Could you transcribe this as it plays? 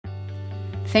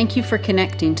Thank you for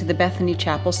connecting to the Bethany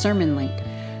Chapel Sermon Link.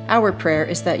 Our prayer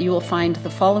is that you will find the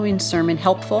following sermon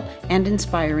helpful and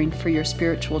inspiring for your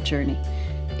spiritual journey.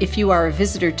 If you are a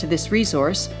visitor to this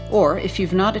resource, or if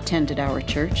you've not attended our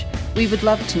church, we would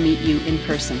love to meet you in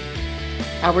person.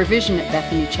 Our vision at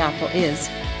Bethany Chapel is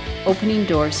opening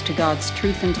doors to God's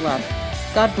truth and love.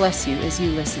 God bless you as you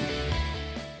listen.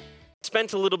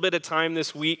 Spent a little bit of time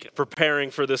this week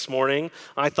preparing for this morning.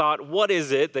 I thought, what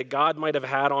is it that God might have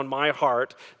had on my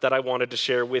heart that I wanted to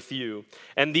share with you?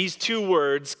 And these two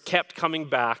words kept coming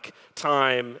back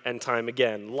time and time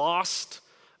again: lost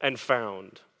and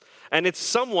found. And it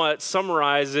somewhat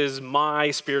summarizes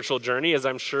my spiritual journey, as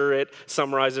I'm sure it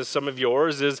summarizes some of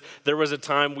yours, is there was a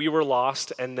time we were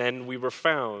lost and then we were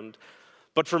found.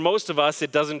 But for most of us,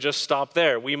 it doesn't just stop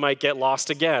there. We might get lost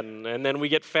again, and then we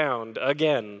get found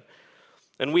again.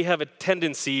 And we have a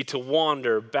tendency to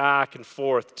wander back and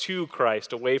forth to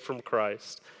Christ, away from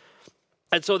Christ.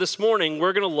 And so this morning,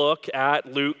 we're going to look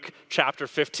at Luke chapter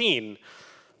 15.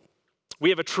 We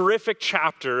have a terrific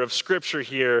chapter of scripture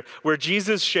here where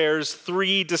Jesus shares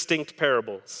three distinct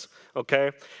parables,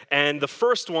 okay? And the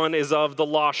first one is of the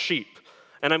lost sheep.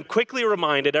 And I'm quickly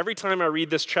reminded every time I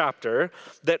read this chapter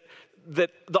that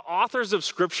the authors of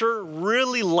Scripture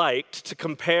really liked to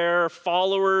compare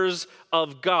followers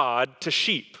of God to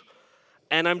sheep.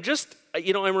 And I'm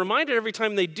reminded every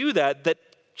time they do that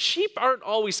sheep aren't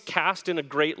always cast in a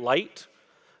great light.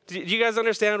 Do you guys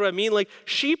understand what I mean? Like,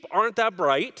 sheep aren't that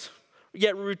bright,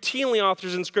 yet routinely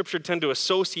authors in Scripture tend to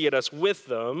associate us with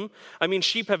them. I mean,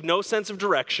 sheep have no sense of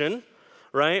direction,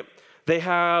 right? They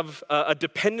have a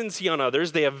dependency on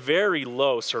others. They have very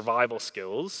low survival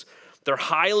skills. They're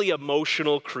highly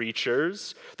emotional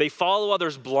creatures. They follow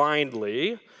others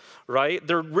blindly, right?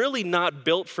 They're really not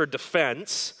built for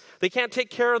defense. They can't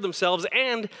take care of themselves,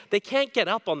 and they can't get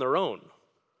up on their own.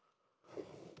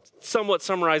 Somewhat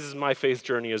summarizes my faith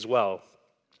journey as well.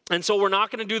 And so we're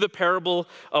not going to do the parable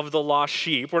of the lost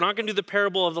sheep. We're not going to do the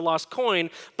parable of the lost coin,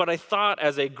 but I thought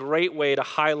as a great way to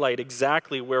highlight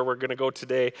exactly where we're going to go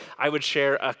today, I would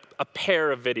share a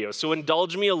pair of videos. So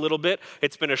indulge me a little bit.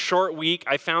 It's been a short week.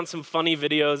 I found some funny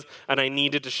videos, and I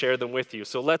needed to share them with you.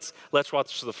 So let's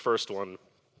watch the first one.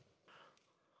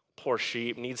 Poor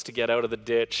sheep needs to get out of the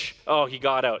ditch. Oh, he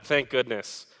got out. Thank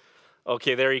goodness.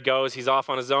 Okay, there he goes. He's off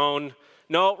on his own.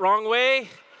 No, wrong way.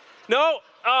 No.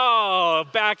 Oh,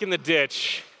 back in the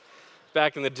ditch.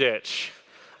 Back in the ditch.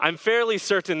 I'm fairly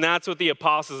certain that's what the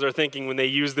apostles are thinking when they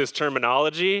use this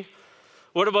terminology.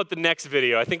 What about the next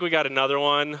video? I think we got another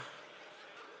one.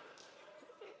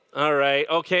 All right.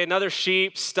 Okay, another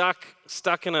sheep stuck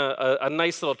in a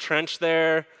nice little trench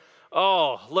there.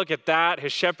 Oh, look at that.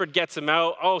 His shepherd gets him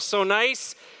out. Oh, so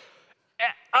nice.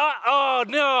 Oh,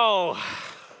 no.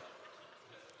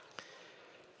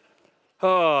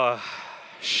 Oh,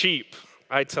 sheep.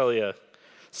 I tell you.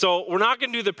 So we're not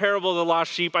going to do the parable of the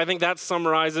lost sheep. I think that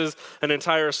summarizes an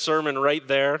entire sermon right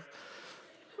there.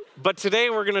 But today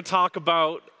we're going to talk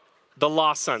about the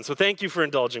lost son. So thank you for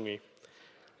indulging me.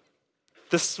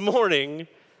 This morning,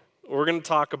 we're going to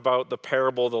talk about the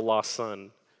parable of the lost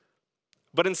son.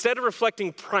 But instead of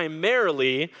reflecting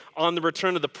primarily on the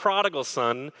return of the prodigal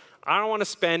son, I want to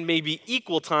spend maybe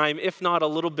equal time, if not a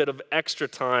little bit of extra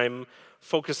time,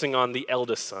 focusing on the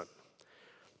eldest son.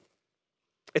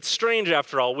 It's strange,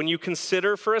 after all, when you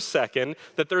consider for a second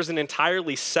that there's an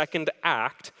entirely second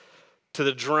act to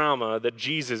the drama that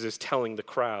Jesus is telling the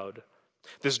crowd.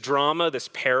 This drama, this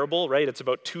parable, right? It's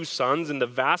about two sons, and the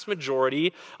vast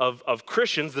majority of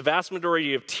Christians, the vast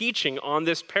majority of teaching on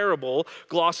this parable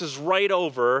glosses right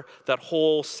over that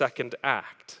whole second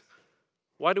act.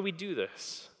 Why do we do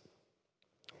this?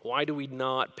 Why do we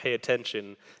not pay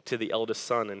attention to the eldest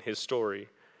son and his story?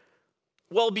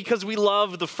 Well, because we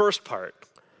love the first part.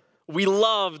 We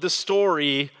love the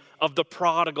story of the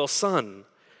prodigal son,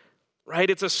 right?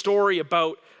 It's a story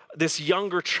about this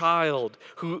younger child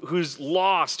who's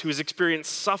lost, who's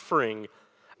experienced suffering,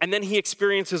 and then he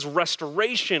experiences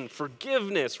restoration,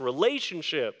 forgiveness,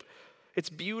 relationship. It's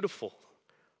beautiful.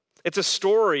 It's a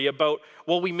story about,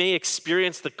 while we may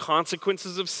experience the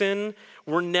consequences of sin,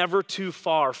 we're never too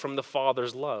far from the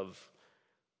Father's love.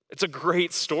 It's a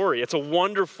great story. It's a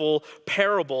wonderful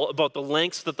parable about the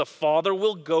lengths that the Father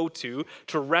will go to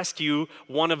rescue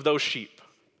one of those sheep.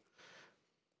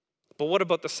 But what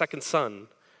about the second son?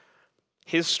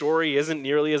 His story isn't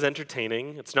nearly as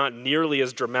entertaining. It's not nearly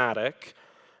as dramatic.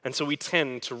 And so we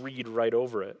tend to read right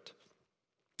over it.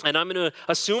 And I'm going to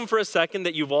assume for a second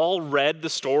that you've all read the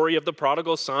story of the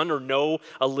prodigal son or know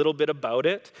a little bit about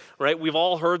it, right? We've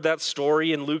all heard that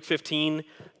story in Luke 15.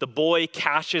 The boy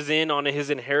cashes in on his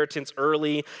inheritance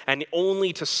early and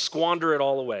only to squander it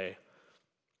all away.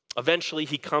 Eventually,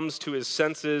 he comes to his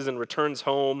senses and returns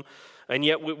home. And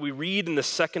yet what we read in the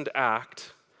second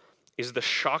act is the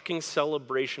shocking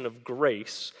celebration of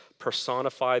grace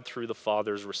personified through the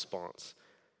father's response.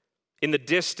 In the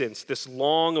distance, this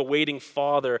long-awaiting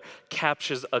father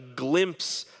captures a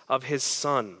glimpse of his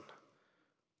son.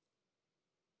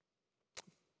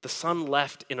 The son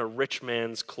left in a rich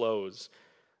man's clothes,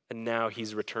 and now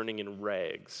he's returning in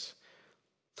rags.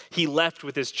 He left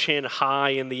with his chin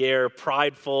high in the air,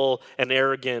 prideful and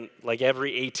arrogant, like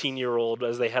every 18-year-old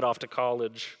as they head off to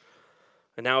college.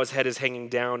 And now his head is hanging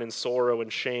down in sorrow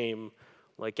and shame,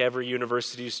 like every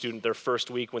university student their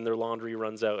first week when their laundry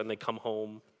runs out and they come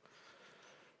home.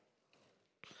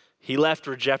 He left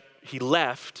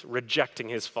rejecting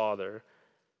his father,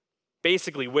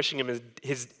 basically wishing him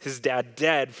his dad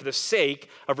dead for the sake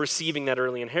of receiving that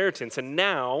early inheritance. And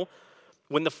now,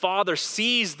 when the father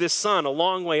sees this son a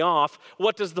long way off,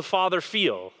 what does the father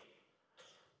feel?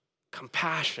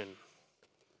 Compassion.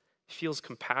 He feels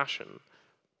compassion.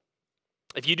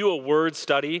 If you do a word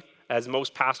study, as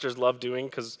most pastors love doing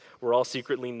because we're all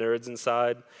secretly nerds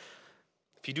inside,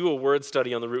 if you do a word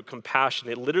study on the root compassion,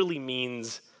 it literally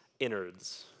means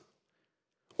innards.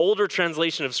 Older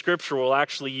translation of scripture will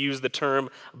actually use the term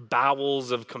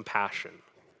bowels of compassion.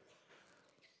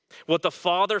 What the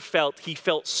father felt, he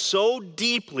felt so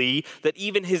deeply that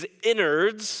even his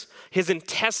innards, his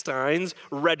intestines,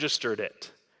 registered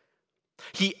it.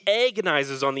 He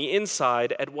agonizes on the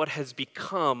inside at what has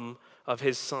become of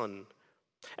his son.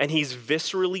 And he's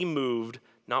viscerally moved,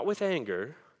 not with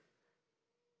anger,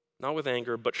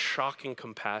 but shocking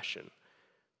compassion.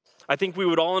 I think we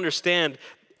would all understand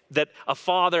that a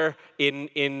father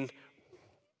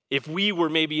if we were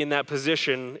maybe in that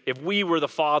position, if we were the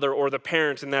father or the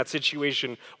parent in that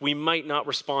situation, we might not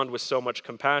respond with so much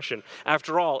compassion.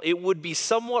 After all, it would be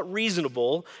somewhat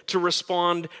reasonable to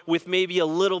respond with maybe a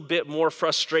little bit more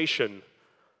frustration.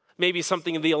 Maybe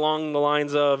something along the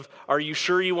lines of, are you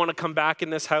sure you want to come back in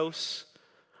this house?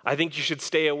 I think you should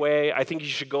stay away. I think you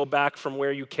should go back from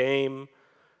where you came.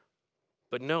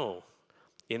 But no,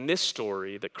 in this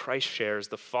story that Christ shares,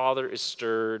 the father is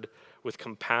stirred with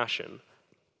compassion.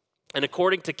 And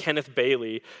according to Kenneth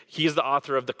Bailey, he is the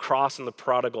author of The Cross and the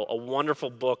Prodigal, a wonderful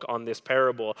book on this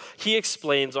parable. He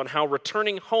explains on how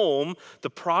returning home, the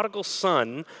prodigal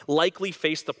son likely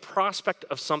faced the prospect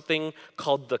of something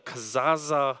called the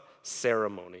kazaza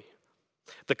ceremony.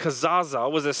 The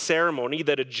kazaza was a ceremony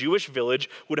that a Jewish village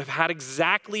would have had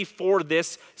exactly for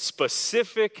this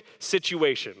specific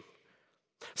situation.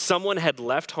 Someone had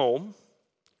left home,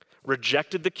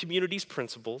 rejected the community's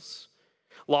principles,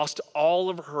 lost all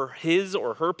of his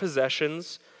or her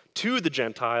possessions to the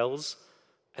Gentiles,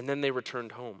 and then they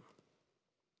returned home.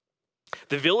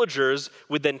 The villagers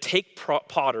would then take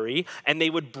pottery and they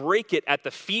would break it at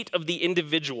the feet of the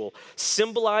individual,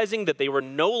 symbolizing that they were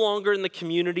no longer in the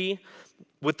community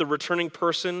with the returning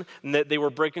person and that they were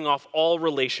breaking off all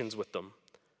relations with them.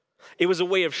 It was a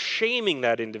way of shaming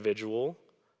that individual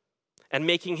and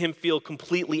making him feel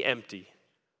completely empty.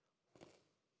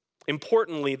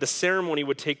 Importantly, the ceremony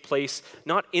would take place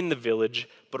not in the village,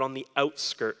 but on the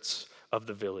outskirts of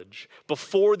the village,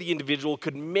 before the individual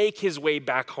could make his way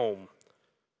back home.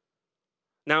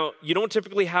 Now, you don't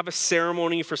typically have a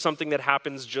ceremony for something that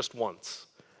happens just once.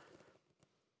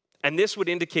 And this would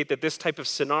indicate that this type of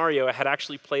scenario had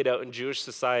actually played out in Jewish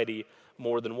society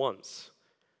more than once.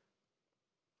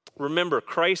 Remember,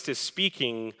 Christ is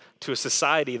speaking to a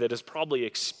society that has probably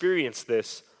experienced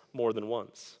this more than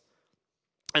once.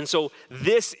 And so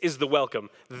this is the welcome.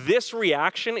 This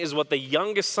reaction is what the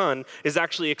youngest son is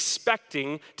actually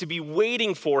expecting to be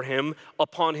waiting for him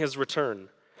upon his return.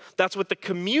 That's what the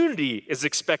community is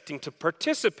expecting to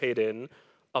participate in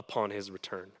upon his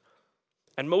return.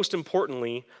 And most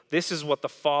importantly, this is what the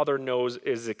father knows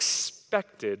is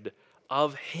expected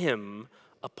of him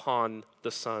upon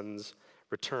the son's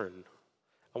return.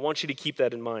 I want you to keep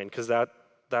that in mind because that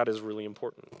is really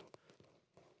important.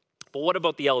 But what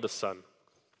about the eldest son?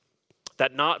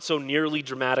 That not so nearly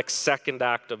dramatic second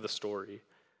act of the story.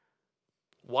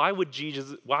 Why would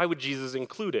Jesus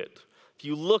include it? If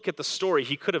you look at the story,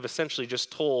 he could have essentially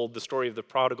just told the story of the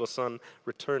prodigal son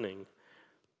returning.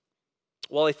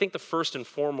 Well, I think the first and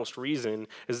foremost reason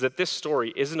is that this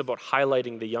story isn't about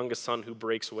highlighting the youngest son who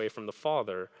breaks away from the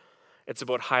father. It's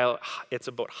about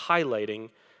highlighting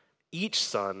each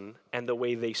son and the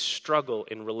way they struggle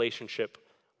in relationship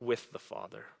with the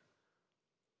father.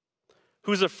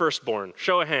 Who's a firstborn?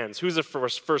 Show of hands. Who's a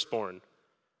firstborn?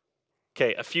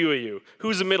 Okay, a few of you.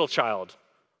 Who's a middle child?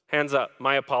 Hands up.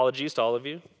 My apologies to all of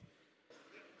you.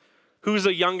 Who's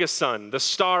a youngest son? The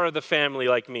star of the family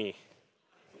like me.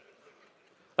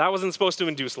 That wasn't supposed to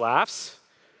induce laughs.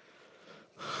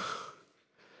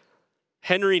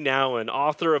 Henry Nouwen,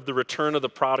 author of The Return of the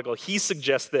Prodigal, he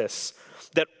suggests this,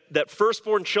 that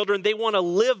firstborn children, they want to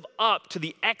live up to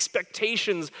the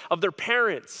expectations of their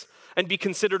parents and be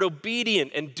considered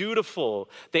obedient and dutiful.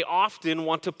 They often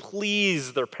want to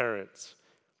please their parents.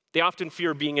 They often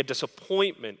fear being a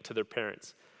disappointment to their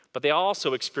parents, but they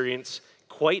also experience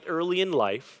quite early in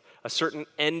life a certain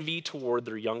envy toward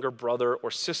their younger brother or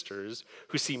sisters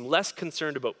who seem less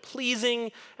concerned about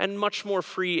pleasing and much more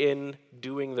free in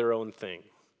doing their own thing.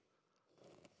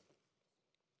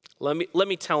 Let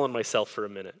me tell on myself for a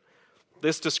minute.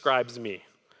 This describes me.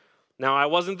 Now, I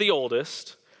wasn't the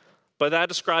oldest, but that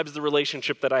describes the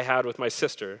relationship that I had with my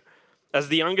sister. As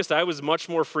the youngest, I was much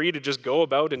more free to just go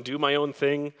about and do my own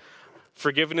thing.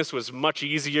 Forgiveness was much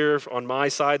easier on my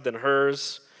side than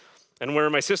hers. And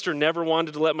where my sister never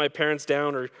wanted to let my parents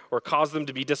down or cause them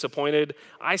to be disappointed,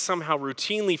 I somehow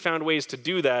routinely found ways to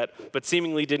do that, but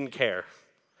seemingly didn't care.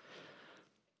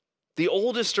 The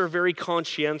oldest are very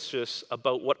conscientious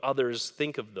about what others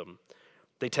think of them.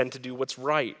 They tend to do what's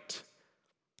right.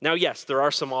 Now, yes, there are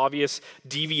some obvious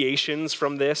deviations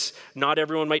from this. Not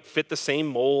everyone might fit the same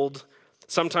mold.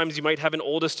 Sometimes you might have an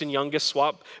oldest and youngest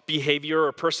swap behavior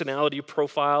or personality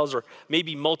profiles, or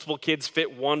maybe multiple kids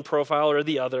fit one profile or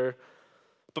the other.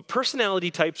 But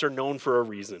personality types are known for a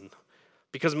reason,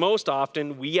 because most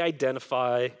often we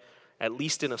identify, at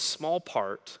least in a small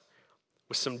part,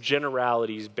 with some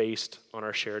generalities based on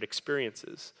our shared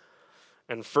experiences.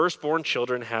 And firstborn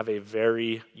children have a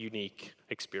very unique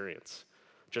experience,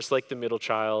 just like the middle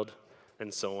child,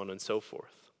 and so on and so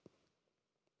forth.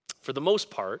 For the most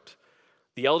part,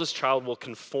 the eldest child will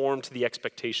conform to the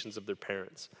expectations of their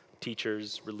parents,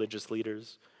 teachers, religious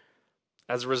leaders.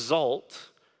 As a result,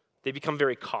 they become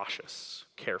very cautious,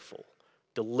 careful,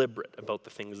 deliberate about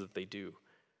the things that they do.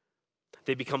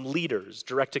 They become leaders,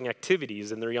 directing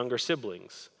activities in their younger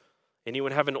siblings.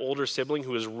 Anyone have an older sibling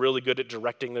who is really good at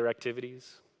directing their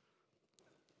activities?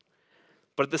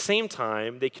 But at the same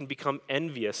time, they can become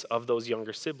envious of those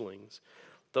younger siblings,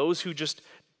 those who just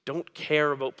don't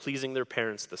care about pleasing their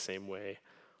parents the same way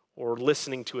or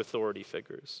listening to authority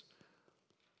figures.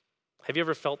 Have you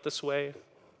ever felt this way?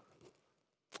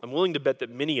 I'm willing to bet that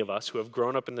many of us who have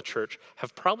grown up in the church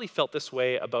have probably felt this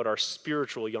way about our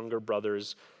spiritual younger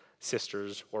brothers,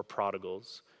 sisters, or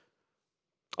prodigals.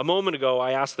 A moment ago,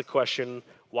 I asked the question,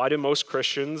 why do most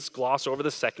Christians gloss over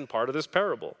the second part of this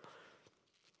parable?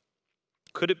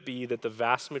 Could it be that the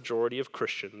vast majority of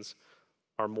Christians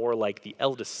are more like the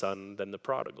eldest son than the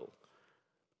prodigal?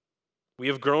 We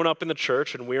have grown up in the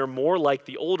church, and we are more like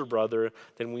the older brother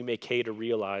than we may care to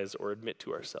realize or admit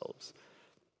to ourselves.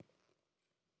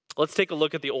 Let's take a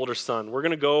look at the older son. We're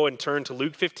going to go and turn to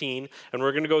Luke 15, and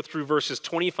we're going to go through verses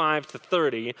 25 to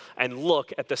 30 and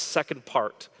look at the second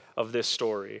part of this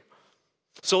story.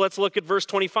 So let's look at verse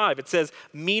 25. It says,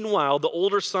 "Meanwhile, the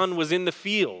older son was in the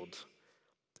field,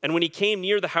 and when he came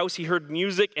near the house, he heard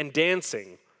music and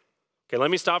dancing." Okay, let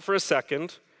me stop for a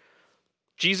second.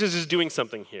 Jesus is doing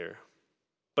something here,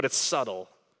 but it's subtle.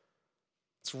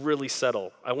 It's really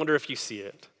subtle. I wonder if you see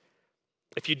it.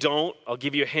 If you don't, I'll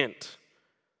give you a hint.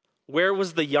 Where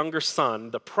was the younger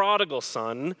son, the prodigal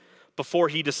son, before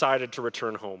he decided to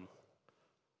return home?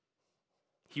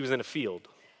 He was in a field.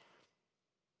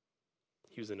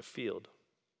 He was in a field.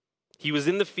 He was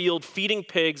in the field feeding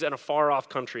pigs in a far-off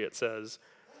country, it says.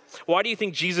 Why do you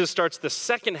think Jesus starts the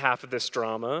second half of this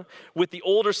drama with the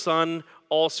older son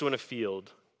also in a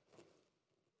field?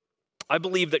 I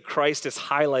believe that Christ is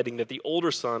highlighting that the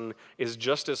older son is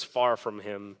just as far from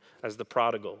him as the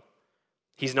prodigal.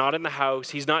 He's not in the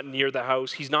house. He's not near the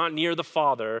house. He's not near the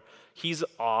father. He's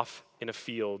off in a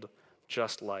field,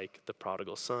 just like the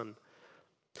prodigal son.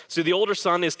 So the older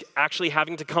son is actually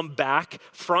having to come back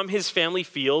from his family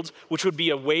fields, which would be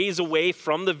a ways away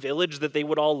from the village that they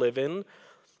would all live in,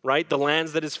 right? The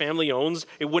lands that his family owns,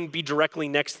 it wouldn't be directly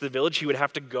next to the village. He would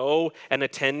have to go and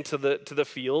attend to the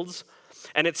fields.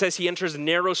 And it says he enters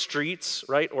narrow streets,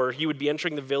 right? Or he would be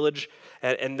entering the village,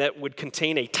 and that would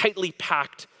contain a tightly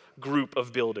packed group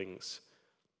of buildings.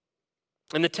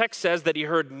 And the text says that he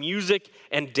heard music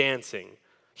and dancing.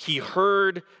 He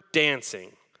heard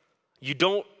dancing. You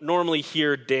don't normally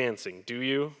hear dancing, do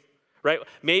you? Right?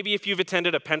 Maybe if you've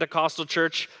attended a Pentecostal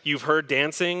church, you've heard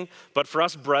dancing, but for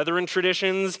us brethren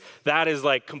traditions, that is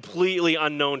like completely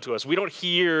unknown to us. We don't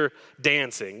hear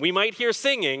dancing. We might hear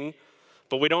singing,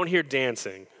 but we don't hear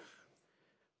dancing.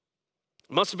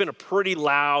 It must have been a pretty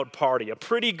loud party, a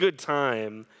pretty good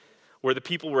time, where the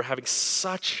people were having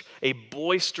such a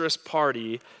boisterous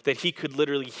party that he could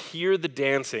literally hear the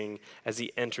dancing as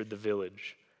he entered the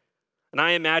village. And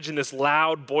I imagine this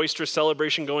loud, boisterous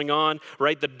celebration going on,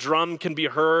 right? The drum can be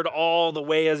heard all the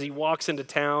way as he walks into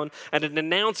town, and it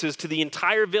announces to the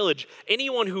entire village,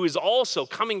 anyone who is also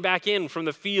coming back in from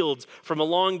the fields from a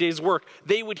long day's work,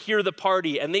 they would hear the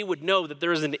party and they would know that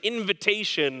there is an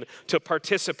invitation to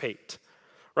participate,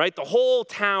 right? The whole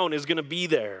town is going to be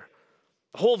there.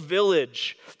 The whole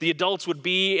village. The adults would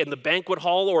be in the banquet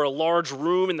hall or a large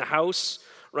room in the house,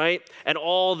 right? And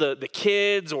all the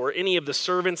kids or any of the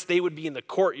servants, they would be in the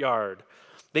courtyard.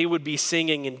 They would be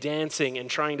singing and dancing and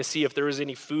trying to see if there was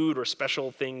any food or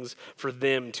special things for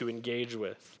them to engage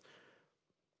with.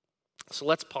 So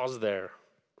let's pause there.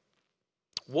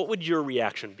 What would your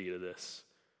reaction be to this?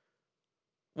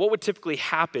 What would typically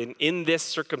happen in this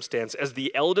circumstance as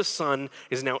the eldest son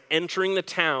is now entering the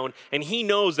town and he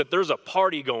knows that there's a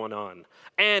party going on?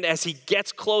 And as he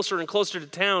gets closer and closer to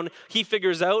town, he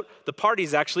figures out the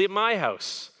party's actually at my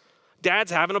house.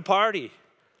 Dad's having a party.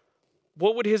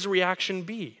 What would his reaction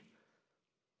be?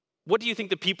 What do you think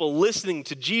the people listening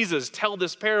to Jesus tell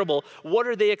this parable, what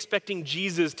are they expecting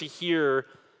Jesus to hear?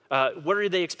 What are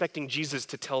they expecting Jesus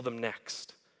to tell them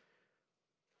next?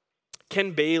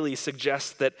 Ken Bailey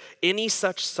suggests that any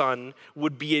such son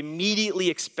would be immediately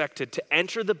expected to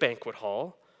enter the banquet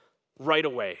hall right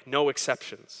away, no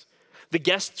exceptions. The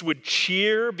guests would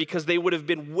cheer because they would have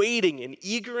been waiting in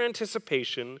eager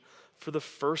anticipation for the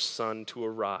first son to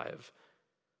arrive.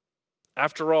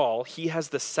 After all, he has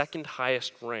the second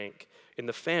highest rank in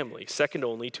the family, second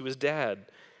only to his dad.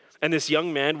 And this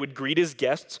young man would greet his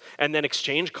guests and then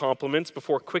exchange compliments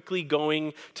before quickly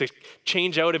going to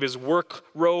change out of his work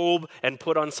robe and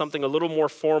put on something a little more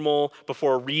formal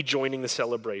before rejoining the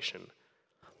celebration.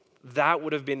 That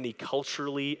would have been the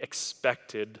culturally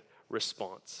expected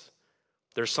response.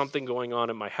 There's something going on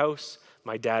at my house.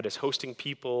 My dad is hosting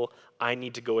people. I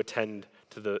need to go attend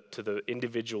to the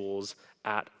individuals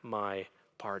at my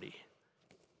party.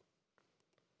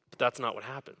 But that's not what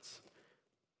happens.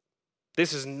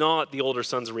 This is not the older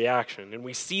son's reaction, and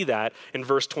we see that in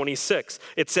verse 26.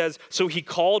 It says, "So he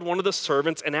called one of the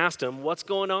servants and asked him, 'What's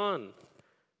going on?'"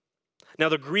 Now,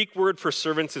 the Greek word for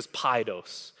servants is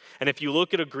paidos. And if you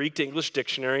look at a Greek to English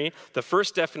dictionary, the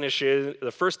first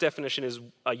definition is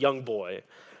a young boy.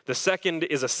 The second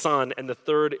is a son, and the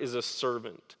third is a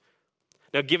servant.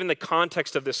 Now, given the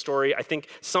context of this story, I think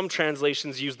some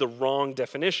translations use the wrong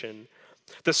definition.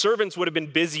 The servants would have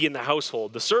been busy in the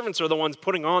household. The servants are the ones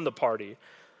putting on the party.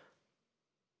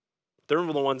 They're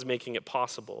the ones making it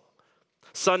possible.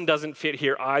 Son doesn't fit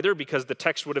here either because the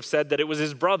text would have said that it was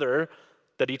his brother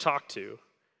that he talked to.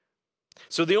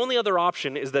 So the only other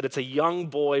option is that it's a young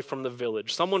boy from the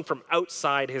village, someone from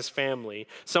outside his family,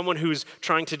 someone who's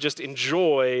trying to just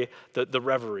enjoy the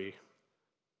revelry.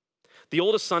 The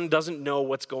oldest son doesn't know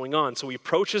what's going on, so he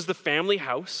approaches the family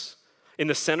house in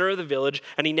the center of the village,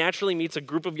 and he naturally meets a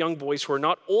group of young boys who are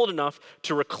not old enough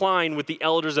to recline with the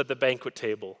elders at the banquet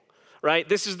table, right?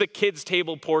 This is the kids'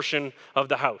 table portion of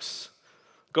the house.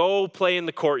 Go play in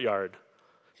the courtyard.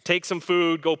 Take some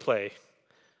food, go play.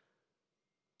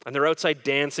 And they're outside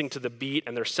dancing to the beat,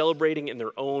 and they're celebrating in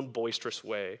their own boisterous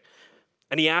way.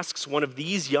 And he asks one of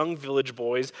these young village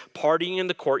boys partying in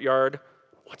the courtyard,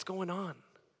 "What's going on?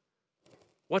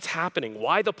 What's happening?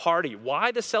 Why the party?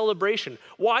 Why the celebration?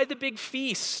 Why the big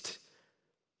feast?"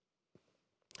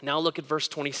 Now look at verse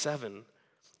 27.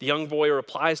 The young boy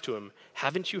replies to him,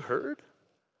 "Haven't you heard?"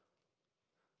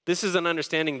 This is an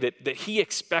understanding that he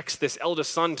expects this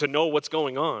eldest son to know what's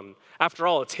going on. After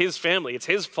all, it's his family. It's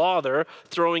his father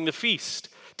throwing the feast.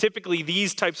 Typically,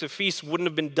 these types of feasts wouldn't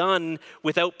have been done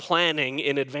without planning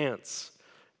in advance.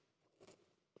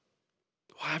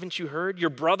 "Haven't you heard? Your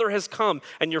brother has come,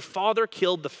 and your father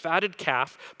killed the fatted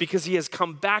calf because he has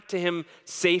come back to him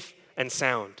safe and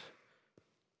sound."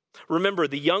 Remember,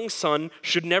 the young son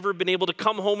should never have been able to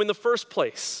come home in the first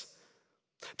place.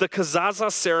 The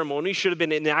kazaza ceremony should have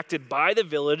been enacted by the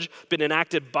village, been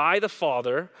enacted by the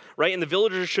father, right? And the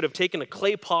villagers should have taken a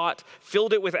clay pot,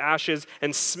 filled it with ashes,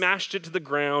 and smashed it to the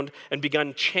ground and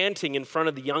begun chanting in front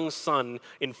of the young son,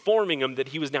 informing him that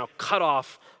he was now cut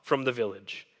off from the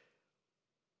village.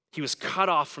 He was cut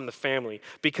off from the family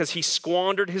because he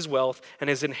squandered his wealth and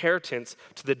his inheritance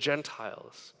to the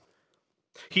Gentiles.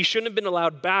 He shouldn't have been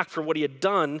allowed back for what he had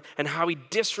done and how he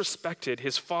disrespected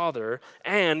his father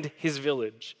and his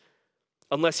village,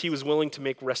 unless he was willing to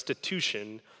make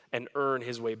restitution and earn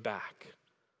his way back.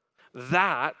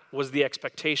 That was the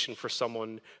expectation for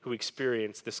someone who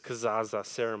experienced this kazaza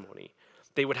ceremony.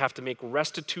 They would have to make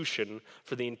restitution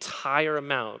for the entire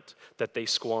amount that they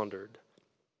squandered.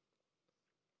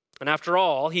 And after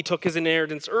all, he took his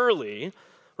inheritance early,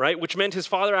 right? Which meant his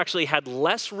father actually had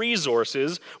less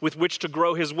resources with which to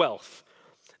grow his wealth.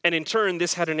 And in turn,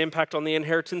 this had an impact on the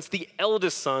inheritance the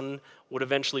eldest son would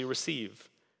eventually receive.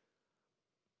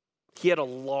 He had a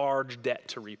large debt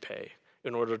to repay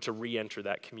in order to re-enter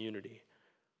that community.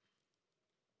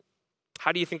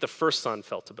 How do you think the first son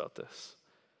felt about this?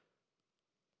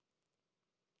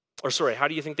 How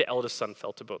do you think the eldest son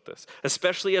felt about this?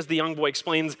 Especially as the young boy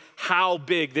explains how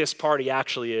big this party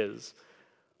actually is.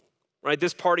 Right?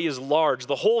 This party is large.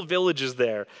 The whole village is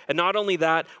there. And not only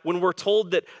that, when we're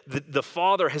told that the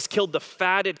father has killed the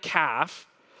fatted calf,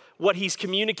 what he's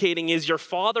communicating is your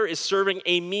father is serving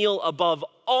a meal above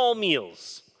all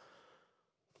meals.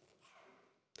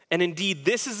 And indeed,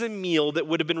 this is a meal that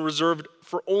would have been reserved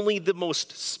for only the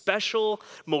most special,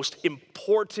 most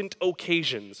important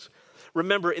occasions.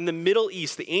 Remember, in the Middle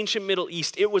East, the ancient Middle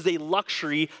East, it was a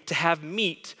luxury to have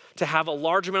meat, to have a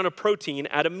large amount of protein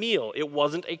at a meal. It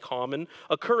wasn't a common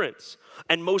occurrence.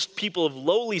 And most people of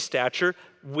lowly stature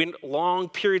went long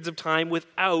periods of time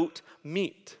without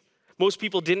meat. Most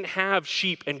people didn't have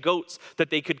sheep and goats that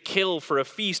they could kill for a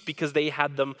feast because they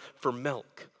had them for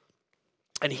milk.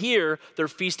 And here, they're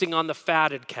feasting on the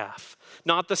fatted calf,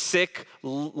 not the sick,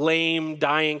 lame,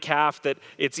 dying calf that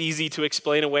it's easy to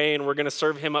explain away and we're going to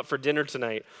serve him up for dinner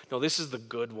tonight. No, this is the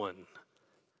good one.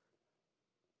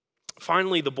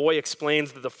 Finally, the boy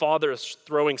explains that the father is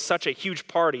throwing such a huge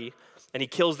party and he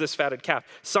kills this fatted calf.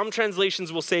 Some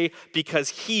translations will say because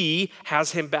he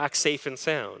has him back safe and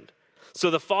sound. So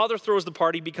the father throws the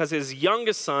party because his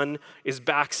youngest son is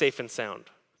back safe and sound.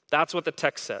 That's what the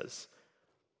text says.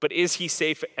 But is he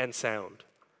safe and sound?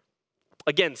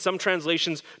 Again, some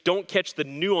translations don't catch the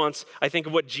nuance, I think,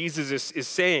 of what Jesus is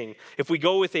saying. If we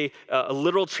go with a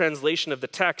literal translation of the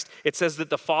text, it says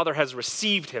that the father has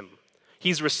received him.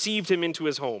 He's received him into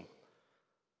his home.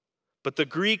 But the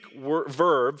Greek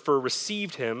verb for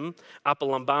received him,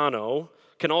 apolambano,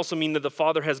 can also mean that the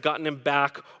father has gotten him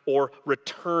back or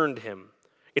returned him.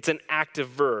 It's an active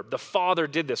verb. The father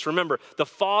did this. Remember, the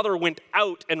father went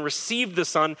out and received the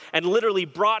son and literally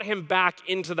brought him back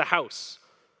into the house.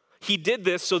 He did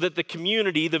this so that the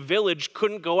community, the village,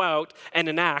 couldn't go out and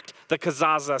enact the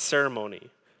kazaza ceremony.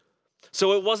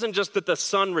 So it wasn't just that the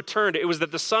son returned, it was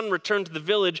that the son returned to the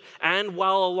village, and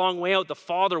while a long way out, the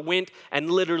father went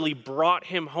and literally brought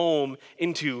him home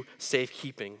into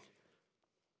safekeeping.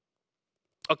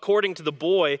 According to the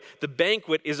boy, the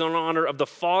banquet is in honor of the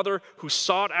father who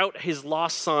sought out his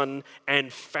lost son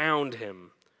and found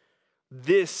him.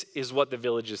 This is what the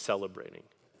village is celebrating.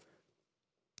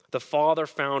 The father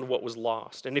found what was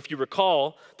lost. And if you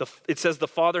recall, it says the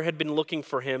father had been looking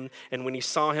for him, and when he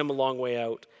saw him a long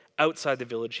way outside the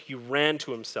village, he ran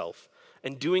to himself.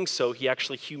 And doing so, he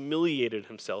actually humiliated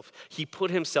himself. He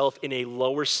put himself in a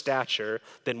lower stature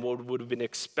than what would have been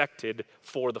expected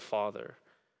for the father.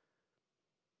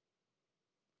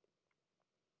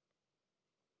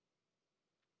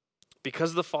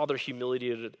 Because the father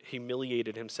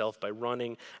humiliated himself by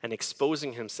running and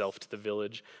exposing himself to the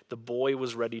village, the boy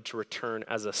was ready to return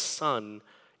as a son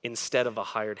instead of a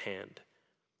hired hand.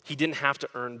 He didn't have to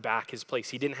earn back his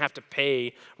place. He didn't have to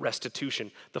pay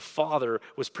restitution. The father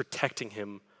was protecting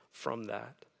him from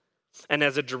that. And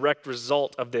as a direct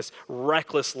result of this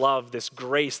reckless love, this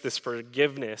grace, this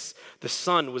forgiveness, the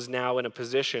son was now in a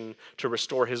position to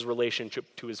restore his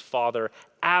relationship to his father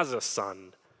as a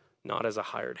son, not as a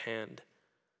hired hand.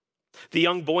 The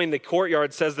young boy in the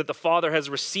courtyard says that the father has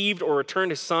received or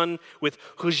returned his son with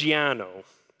hugiano,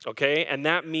 okay? And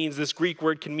that means, this Greek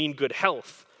word can mean good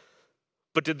health.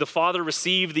 But did the father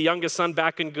receive the youngest son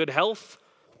back in good health?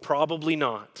 Probably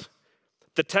not.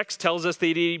 The text tells us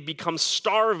that he becomes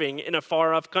starving in a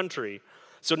far-off country.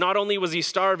 So not only was he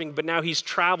starving, but now he's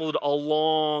traveled a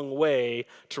long way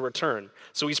to return.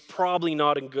 So he's probably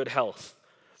not in good health.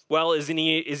 Well, is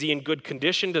he in good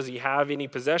condition? Does he have any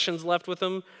possessions left with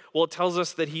him? Well, it tells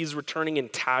us that he's returning in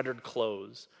tattered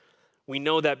clothes. We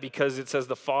know that because it says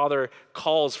the father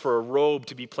calls for a robe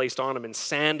to be placed on him and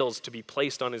sandals to be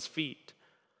placed on his feet.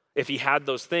 If he had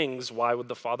those things, why would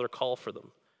the father call for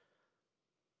them?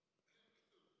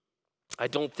 I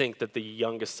don't think that the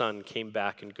youngest son came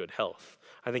back in good health.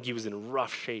 I think he was in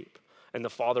rough shape, and the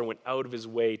father went out of his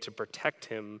way to protect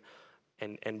him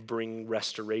and bring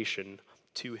restoration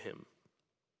to him.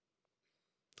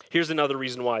 Here's another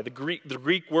reason why. The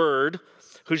Greek word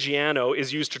hugiano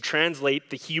is used to translate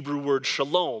the Hebrew word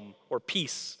shalom, or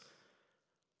peace,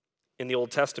 in the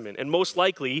Old Testament. And most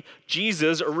likely,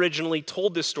 Jesus originally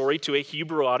told this story to a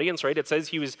Hebrew audience, right? It says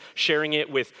he was sharing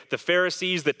it with the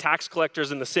Pharisees, the tax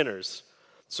collectors, and the sinners.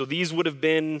 So these would have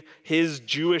been his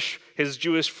Jewish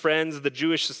friends, the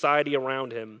Jewish society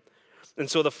around him. And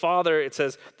so the father, it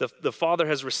says, the father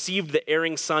has received the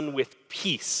erring son with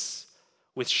peace,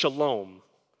 with shalom.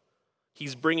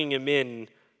 He's bringing him in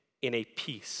a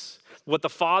peace. What the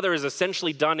father has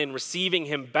essentially done in receiving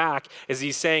him back is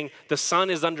he's saying, the son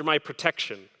is under my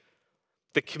protection.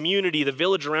 The community, the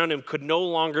village around him could no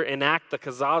longer enact the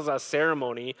kazaza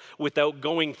ceremony without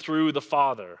going through the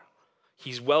father.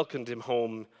 He's welcomed him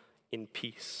home in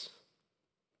peace.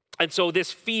 And so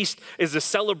this feast is a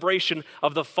celebration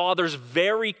of the father's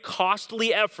very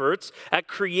costly efforts at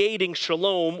creating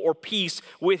shalom or peace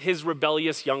with his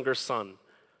rebellious younger son.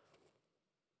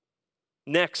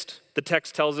 Next, the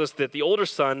text tells us that the older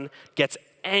son gets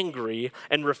angry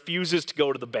and refuses to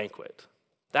go to the banquet.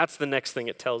 That's the next thing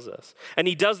it tells us. And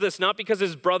he does this not because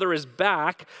his brother is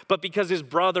back, but because his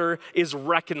brother is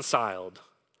reconciled.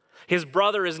 His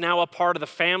brother is now a part of the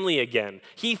family again.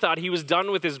 He thought he was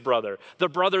done with his brother, the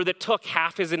brother that took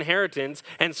half his inheritance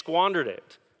and squandered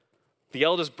it. The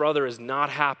eldest brother is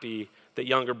not happy that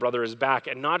younger brother is back.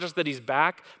 And not just that he's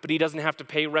back, but he doesn't have to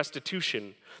pay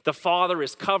restitution. The father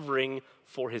is covering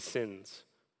for his sins.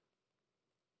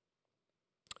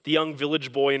 The young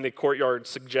village boy in the courtyard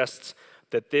suggests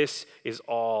that this is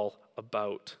all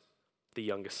about the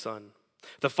youngest son.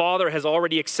 The father has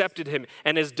already accepted him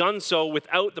and has done so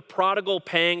without the prodigal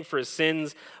paying for his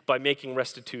sins by making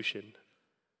restitution.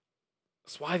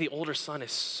 That's why the older son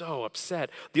is so upset.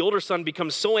 The older son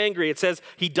becomes so angry, it says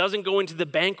he doesn't go into the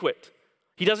banquet.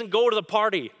 He doesn't go to the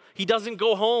party. He doesn't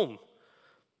go home.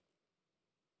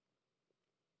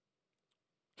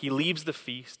 He leaves the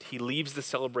feast. He leaves the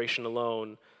celebration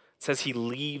alone. It says he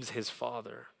leaves his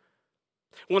father.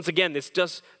 Once again, this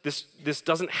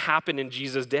doesn't happen in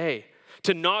Jesus' day.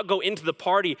 To not go into the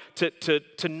party,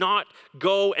 to not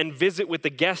go and visit with the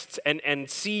guests and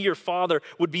see your father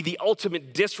would be the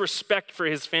ultimate disrespect for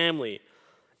his family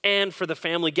and for the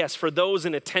family guests, for those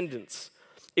in attendance.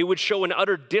 It would show an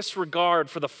utter disregard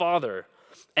for the father,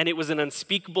 and it was an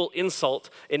unspeakable insult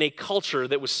in a culture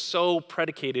that was so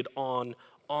predicated on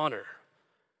honor.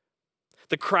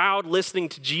 The crowd listening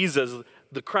to Jesus,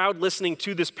 the crowd listening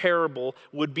to this parable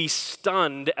would be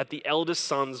stunned at the eldest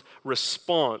son's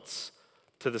response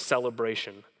to the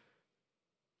celebration.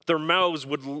 Their mouths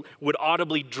would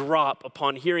audibly drop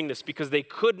upon hearing this because they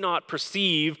could not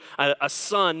perceive a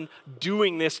son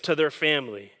doing this to their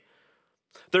family.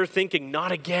 They're thinking,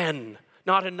 not again,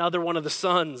 not another one of the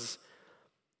sons.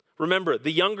 Remember,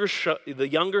 the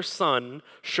younger son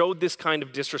showed this kind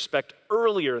of disrespect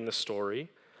earlier in the story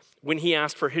when he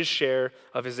asked for his share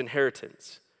of his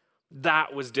inheritance.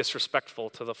 That was disrespectful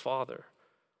to the father.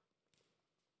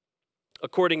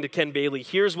 According to Ken Bailey,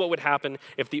 here's what would happen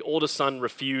if the oldest son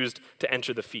refused to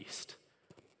enter the feast.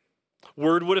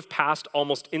 Word would have passed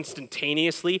almost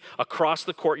instantaneously across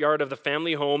the courtyard of the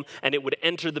family home, and it would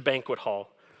enter the banquet hall.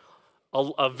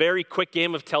 A very quick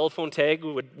game of telephone tag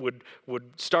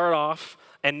would start off,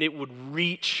 and it would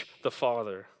reach the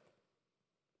father.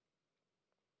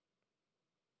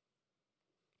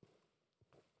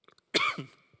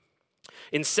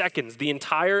 In seconds, the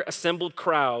entire assembled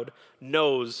crowd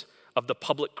knows of the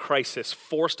public crisis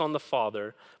forced on the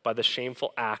father by the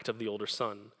shameful act of the older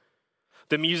son.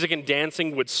 The music and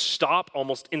dancing would stop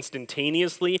almost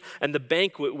instantaneously, and the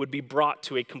banquet would be brought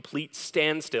to a complete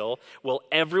standstill while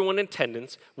everyone in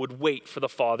attendance would wait for the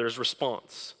father's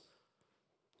response.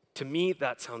 To me,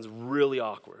 that sounds really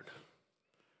awkward.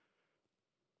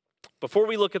 Before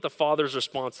we look at the father's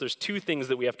response, there's two things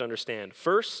that we have to understand.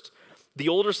 First, the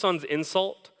older son's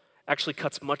insult actually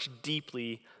cuts much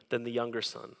deeply than the younger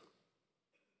son.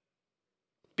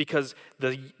 Because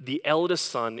the eldest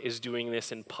son is doing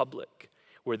this in public,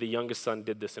 where the youngest son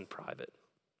did this in private.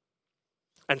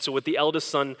 And so with the eldest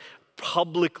son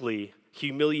publicly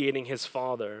humiliating his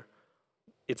father,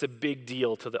 it's a big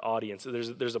deal to the audience.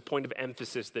 There's a point of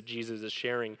emphasis that Jesus is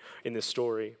sharing in this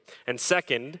story. And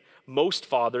second, most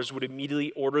fathers would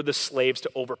immediately order the slaves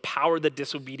to overpower the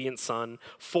disobedient son,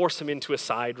 force him into a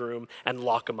side room, and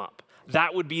lock him up.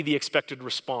 That would be the expected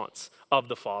response of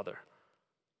the father.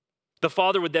 The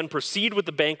father would then proceed with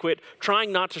the banquet,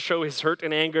 trying not to show his hurt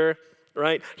and anger,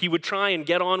 right? He would try and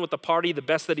get on with the party the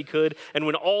best that he could, and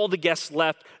when all the guests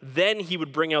left, then he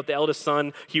would bring out the eldest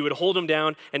son, he would hold him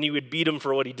down, and he would beat him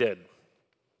for what he did.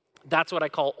 That's what I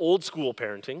call old school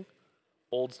parenting.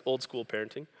 Old school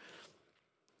parenting.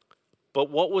 But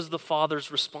what was the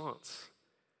father's response?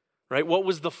 Right? What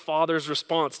was the father's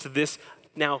response to this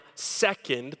now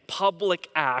second public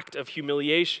act of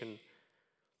humiliation?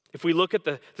 If we look at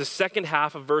the second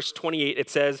half of verse 28, it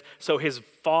says, so his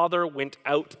father went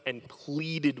out and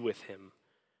pleaded with him.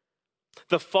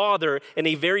 The father, in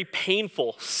a very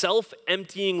painful,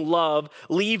 self-emptying love,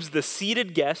 leaves the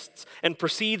seated guests and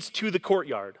proceeds to the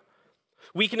courtyard.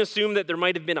 We can assume that there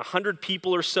might have been 100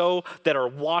 people or so that are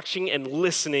watching and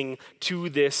listening to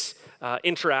this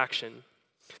interaction.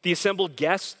 The assembled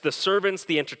guests, the servants,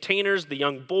 the entertainers, the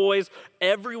young boys,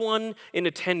 everyone in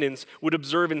attendance would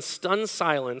observe in stunned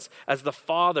silence as the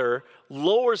father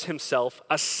lowers himself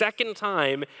a second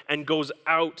time and goes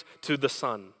out to the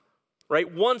son. Right?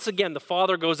 Once again, the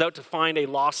father goes out to find a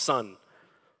lost son.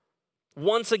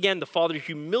 Once again, the father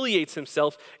humiliates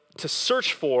himself to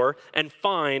search for and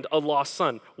find a lost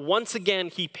son. Once again,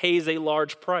 he pays a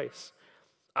large price,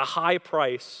 a high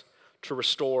price to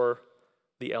restore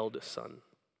the eldest son.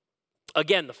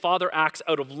 Again, the father acts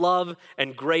out of love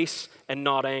and grace and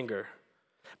not anger.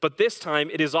 But this time,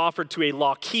 it is offered to a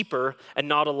law keeper and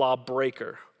not a law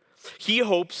breaker. He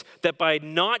hopes that by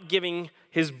not giving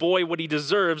his boy what he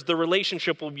deserves, the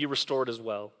relationship will be restored as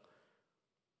well.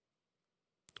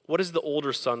 What is the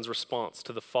older son's response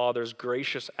to the father's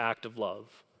gracious act of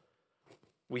love?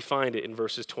 We find it in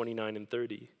verses 29 and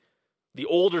 30. The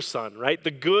older son, right?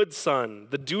 The good son,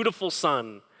 the dutiful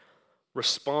son,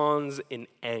 responds in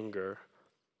anger.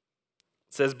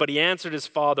 It says, but he answered his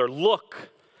father, look,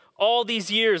 all these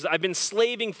years I've been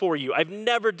slaving for you. I've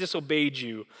never disobeyed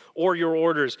you or your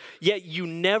orders. Yet you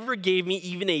never gave me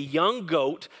even a young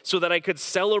goat so that I could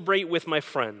celebrate with my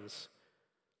friends.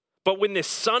 But when this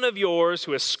son of yours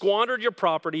who has squandered your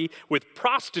property with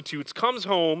prostitutes comes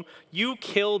home, you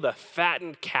kill the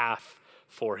fattened calf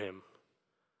for him.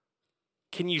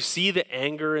 Can you see the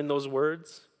anger in those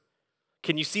words?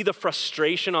 Can you see the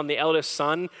frustration on the eldest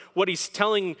son? What he's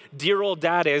telling dear old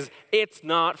dad is, it's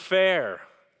not fair.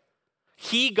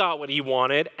 He got what he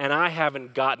wanted, and I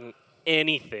haven't gotten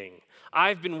anything.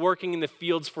 I've been working in the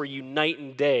fields for you night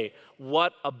and day.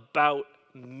 What about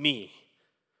me?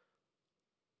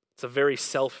 It's a very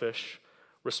selfish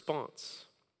response.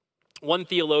 One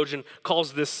theologian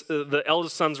calls this, the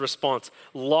eldest son's response,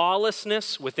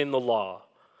 lawlessness within the law.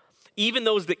 Even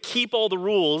those that keep all the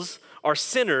rules are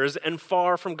sinners and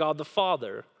far from God the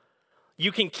Father.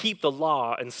 You can keep the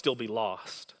law and still be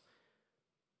lost.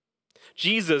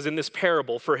 Jesus, in this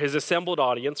parable for his assembled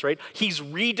audience, right, he's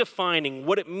redefining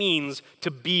what it means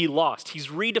to be lost. He's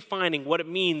redefining what it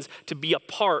means to be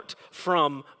apart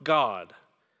from God.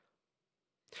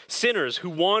 Sinners who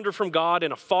wander from God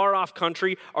in a far-off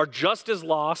country are just as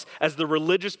lost as the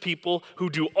religious people who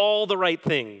do all the right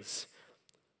things.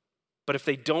 But if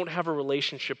they don't have a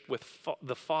relationship with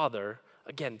the Father,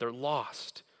 again, they're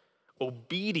lost.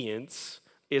 Obedience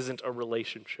isn't a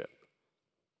relationship.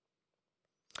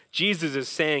 Jesus is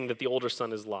saying that the older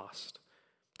son is lost.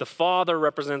 The father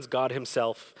represents God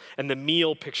himself, and the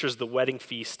meal pictures the wedding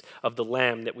feast of the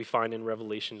Lamb that we find in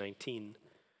Revelation 19.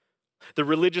 The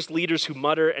religious leaders who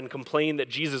mutter and complain that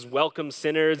Jesus welcomes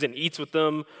sinners and eats with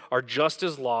them are just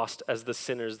as lost as the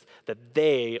sinners that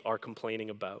they are complaining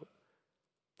about.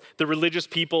 The religious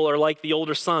people are like the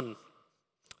older son.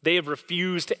 They have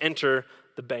refused to enter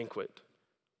the banquet.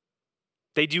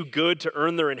 They do good to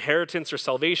earn their inheritance or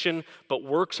salvation, but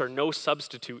works are no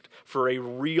substitute for a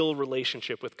real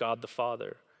relationship with God the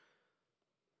Father.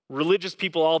 Religious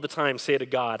people all the time say to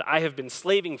God, I have been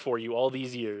slaving for you all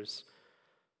these years.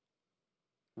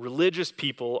 Religious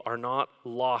people are not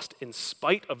lost in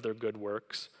spite of their good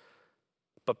works,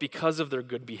 but because of their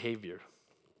good behavior.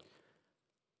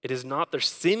 It is not their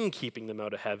sin keeping them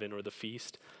out of heaven or the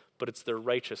feast, but it's their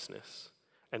righteousness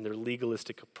and their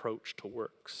legalistic approach to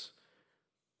works.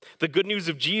 The good news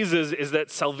of Jesus is that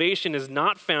salvation is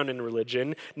not found in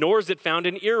religion, nor is it found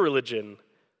in irreligion.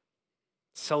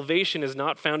 Salvation is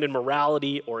not found in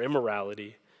morality or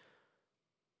immorality.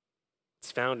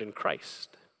 It's found in Christ.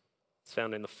 It's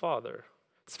found in the Father.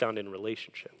 It's found in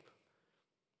relationship.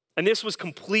 And this was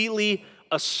completely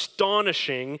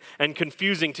astonishing and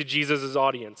confusing to Jesus'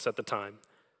 audience at the time.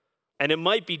 And it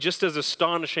might be just as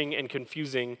astonishing and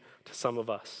confusing to some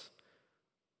of us.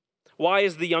 Why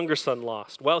is the younger son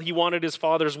lost? Well, he wanted his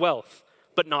father's wealth,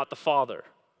 but not the father.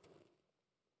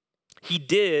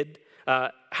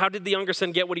 How did the younger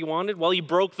son get what he wanted? Well, he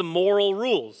broke the moral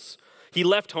rules. He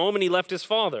left home and he left his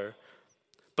father.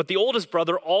 But the oldest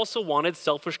brother also wanted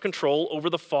selfish control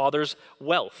over the father's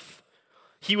wealth.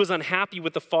 He was unhappy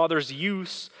with the father's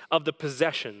use of the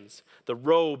possessions, the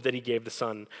robe that he gave the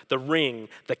son, the ring,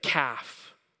 the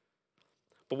calf.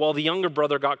 But while the younger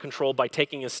brother got control by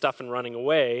taking his stuff and running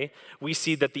away, we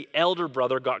see that the elder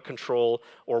brother got control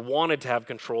or wanted to have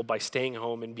control by staying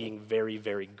home and being very,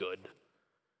 very good.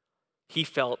 He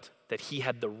felt that he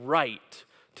had the right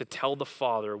to tell the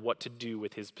father what to do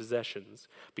with his possessions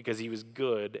because he was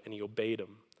good and he obeyed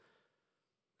him.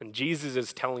 And Jesus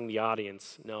is telling the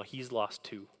audience, no, he's lost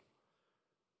too.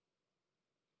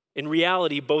 In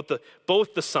reality, both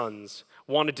the sons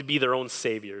wanted to be their own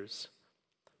saviors.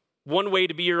 One way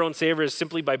to be your own savior is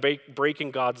simply by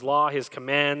breaking God's law, his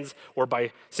commands, or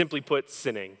by, simply put,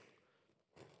 sinning.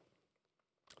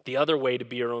 The other way to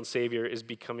be your own savior is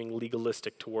becoming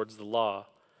legalistic towards the law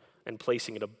and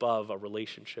placing it above a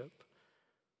relationship.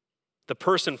 The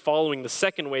person following the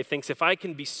second way thinks, if I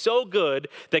can be so good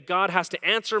that God has to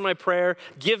answer my prayer,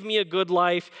 give me a good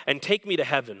life, and take me to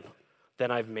heaven,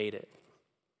 then I've made it.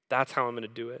 That's how I'm going to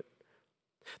do it.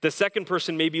 The second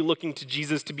person may be looking to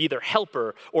Jesus to be their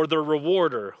helper or their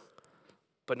rewarder,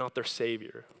 but not their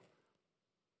savior.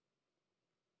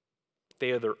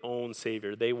 They are their own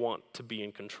savior. They want to be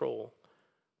in control.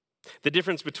 The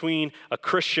difference between a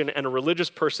Christian and a religious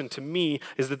person to me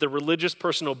is that the religious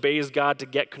person obeys God to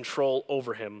get control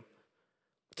over him,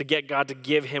 to get God to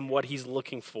give him what he's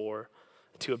looking for,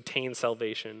 to obtain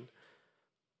salvation.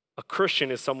 A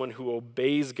Christian is someone who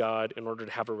obeys God in order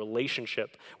to have a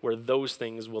relationship where those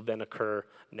things will then occur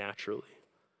naturally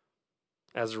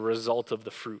as a result of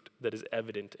the fruit that is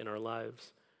evident in our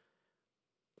lives.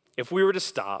 If we were to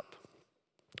stop,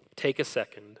 take a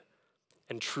second,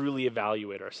 and truly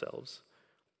evaluate ourselves,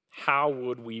 how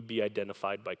would we be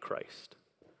identified by Christ?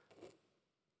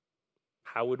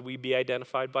 How would we be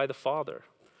identified by the Father?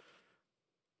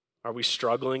 Are we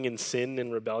struggling in sin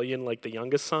and rebellion like the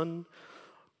youngest son?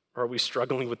 Or are we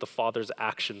struggling with the Father's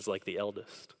actions like the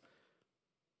eldest?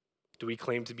 Do we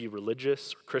claim to be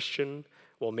religious or Christian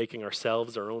while making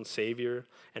ourselves our own savior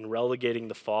and relegating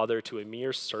the Father to a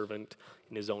mere servant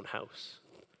in his own house?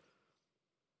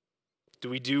 Do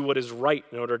we do what is right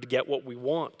in order to get what we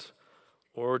want?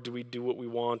 Or do we do what we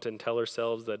want and tell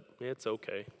ourselves that it's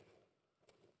okay?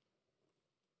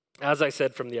 As I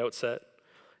said from the outset,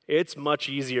 it's much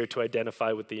easier to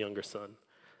identify with the younger son.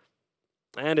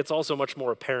 And it's also much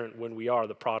more apparent when we are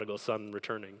the prodigal son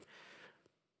returning.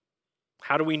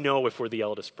 How do we know if we're the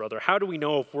eldest brother? How do we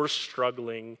know if we're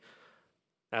struggling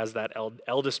as that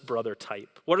eldest brother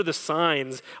type? What are the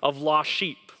signs of lost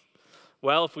sheep?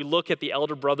 Well, if we look at the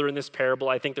elder brother in this parable,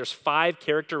 I think there's 5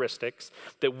 characteristics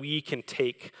that we can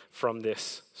take from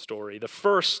this story. The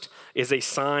first is a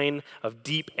sign of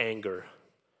deep anger.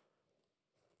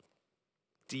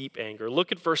 Deep anger.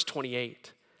 Look at verse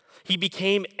 28. He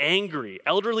became angry.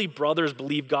 Elderly brothers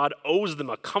believe God owes them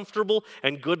a comfortable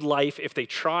and good life if they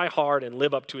try hard and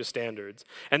live up to his standards.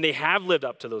 And they have lived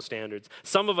up to those standards.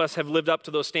 Some of us have lived up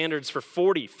to those standards for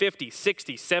 40, 50,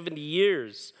 60, 70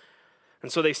 years.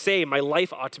 And so they say, my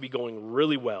life ought to be going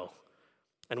really well.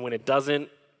 And when it doesn't,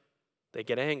 they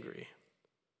get angry.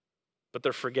 But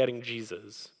they're forgetting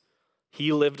Jesus.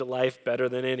 He lived a life better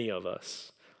than any of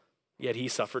us, yet he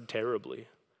suffered terribly.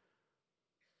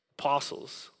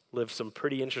 Apostles lived some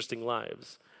pretty interesting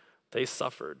lives. They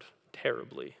suffered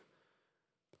terribly.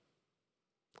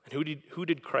 And who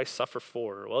did Christ suffer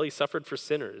for? Well, he suffered for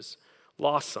sinners,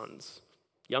 lost sons,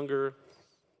 younger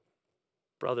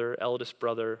brother, eldest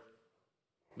brother,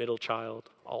 middle child,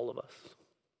 all of us.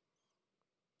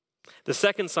 The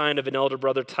second sign of an elder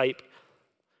brother type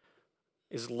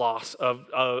is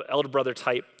elder brother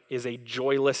type is a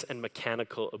joyless and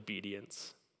mechanical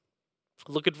obedience.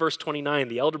 Look at verse 29.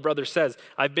 The elder brother says,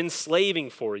 I've been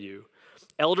slaving for you.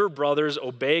 Elder brothers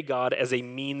obey God as a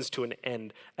means to an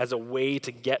end, as a way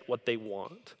to get what they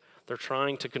want. They're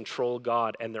trying to control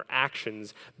God, and their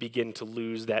actions begin to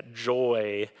lose that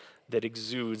joy that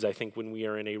exudes, I think, when we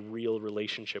are in a real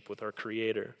relationship with our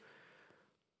Creator.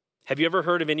 Have you ever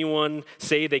heard of anyone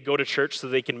say they go to church so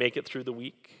they can make it through the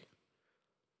week?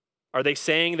 Are they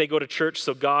saying they go to church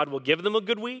so God will give them a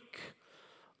good week?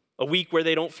 A week where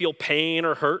they don't feel pain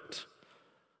or hurt?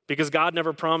 Because God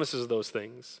never promises those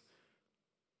things.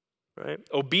 Right?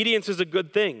 Obedience is a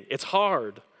good thing. It's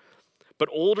hard. But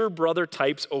older brother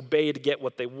types obey to get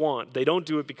what they want. They don't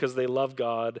do it because they love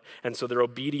God, and so their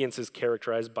obedience is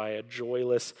characterized by a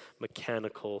joyless,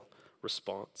 mechanical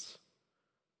response.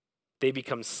 They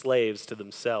become slaves to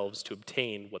themselves to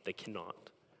obtain what they cannot.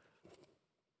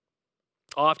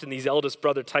 Often these eldest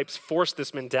brother types force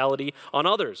this mentality on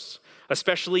others,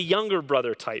 especially younger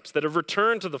brother types that have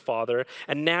returned to the Father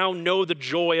and now know the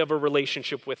joy of a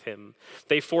relationship with him.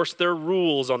 They force their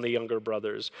rules on the younger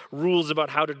brothers, rules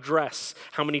about how to dress,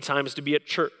 how many times to be at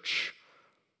church,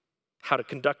 how to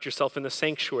conduct yourself in the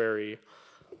sanctuary,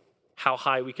 how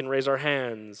high we can raise our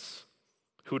hands,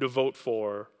 who to vote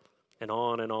for, and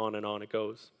on and on and on it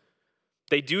goes.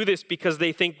 They do this because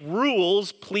they think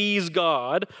rules please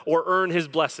God or earn his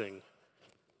blessing.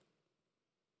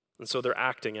 And so they're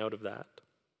acting out of that.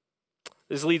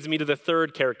 This leads me to the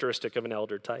third characteristic of an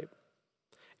elder type.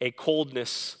 a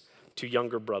coldness to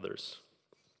younger brothers.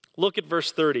 Look at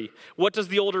verse 30. What does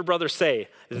the older brother say?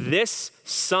 This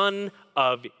son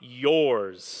of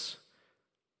yours.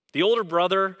 The older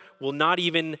brother will not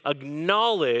even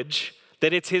acknowledge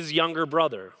that it's his younger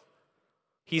brother.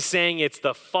 He's saying it's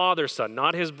the father's son,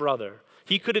 not his brother.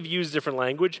 He could have used different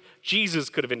language. Jesus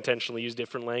could have intentionally used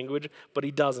different language, but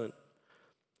he doesn't. It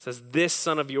says, this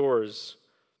son of yours.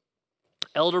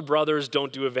 Elder brothers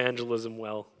don't do evangelism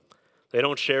well. They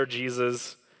don't share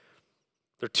Jesus.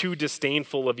 They're too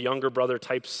disdainful of younger brother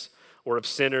types or of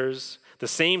sinners. The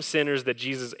same sinners that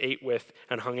Jesus ate with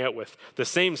and hung out with. The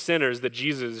same sinners that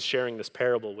Jesus is sharing this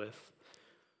parable with.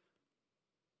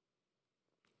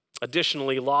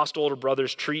 Additionally, lost older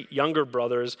brothers treat younger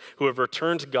brothers who have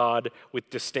returned to God with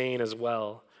disdain as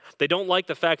well. They don't like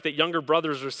the fact that younger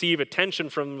brothers receive attention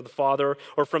from the Father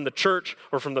or from the church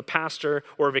or from the pastor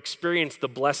or have experienced the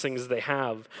blessings they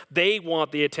have. They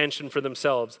want the attention for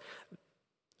themselves.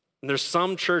 And there's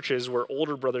some churches where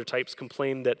older brother types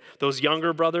complain that those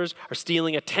younger brothers are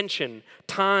stealing attention,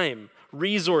 time,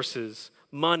 resources,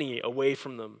 money away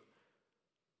from them.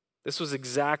 This was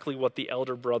exactly what the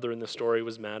elder brother in the story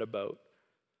was mad about.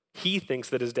 He thinks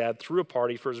that his dad threw a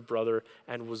party for his brother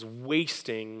and was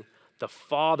wasting the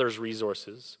father's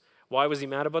resources. Why was he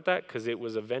mad about that? Because it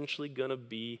was eventually going to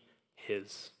be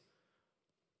his.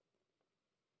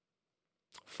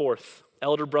 Fourth,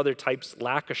 elder brother types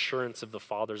lack assurance of the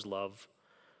father's love.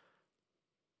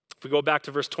 If we go back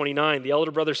to verse 29, the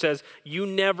elder brother says, "You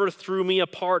never threw me a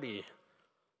party."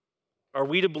 Are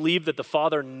we to believe that the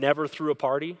father never threw a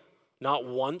party? Not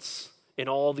once in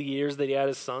all the years that he had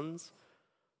his sons?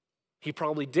 He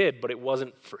probably did, but it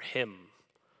wasn't for him.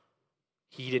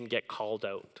 He didn't get called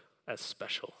out as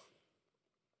special.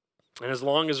 And as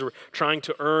long as we're trying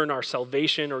to earn our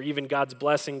salvation or even God's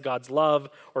blessing, God's love,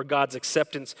 or God's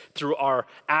acceptance through our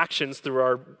actions,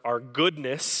 through our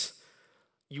goodness,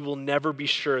 you will never be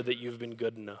sure that you've been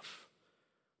good enough.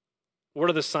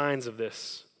 What are the signs of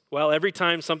this? Well, every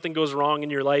time something goes wrong in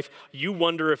your life, you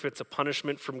wonder if it's a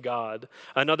punishment from God.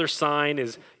 Another sign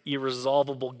is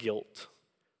irresolvable guilt.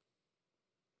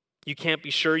 You can't be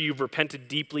sure you've repented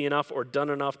deeply enough or done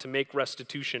enough to make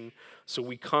restitution, so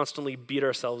we constantly beat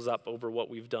ourselves up over what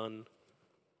we've done.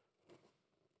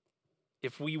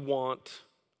 If we want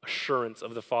assurance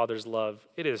of the Father's love,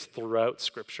 it is throughout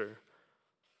Scripture,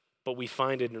 but we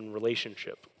find it in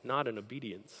relationship, not in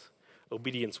obedience.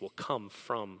 Obedience will come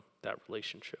from that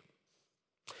relationship.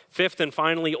 Fifth and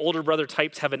finally, older brother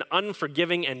types have an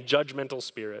unforgiving and judgmental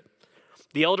spirit.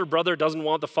 The elder brother doesn't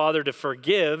want the father to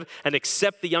forgive and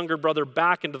accept the younger brother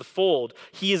back into the fold.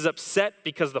 He is upset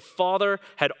because the father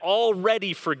had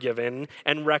already forgiven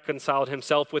and reconciled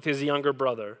himself with his younger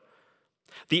brother.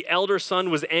 The elder son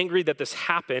was angry that this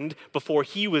happened before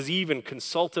he was even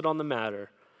consulted on the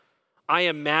matter. I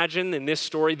imagine in this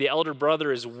story, the elder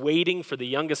brother is waiting for the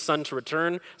youngest son to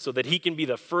return so that he can be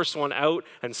the first one out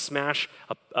and smash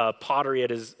a pottery at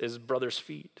his brother's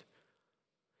feet.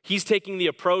 He's taking the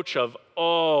approach of,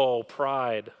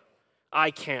 pride. I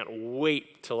can't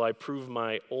wait till I prove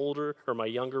my older or my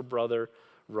younger brother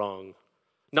wrong.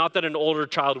 Not that an older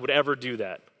child would ever do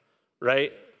that,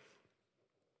 right?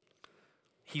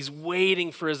 He's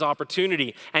waiting for his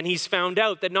opportunity, and he's found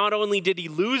out that not only did he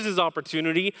lose his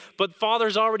opportunity, but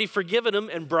Father's already forgiven him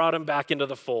and brought him back into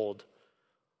the fold.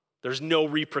 There's no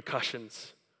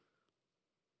repercussions.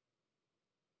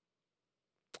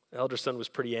 The elder son was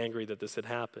pretty angry that this had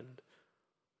happened,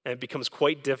 and it becomes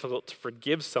quite difficult to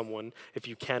forgive someone if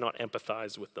you cannot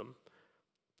empathize with them.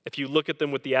 If you look at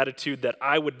them with the attitude that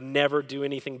I would never do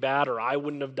anything bad or I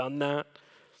wouldn't have done that,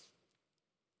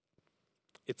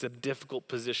 it's a difficult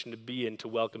position to be in to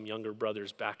welcome younger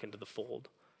brothers back into the fold.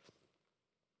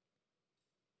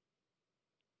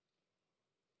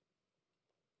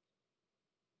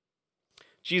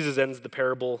 Jesus ends the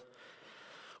parable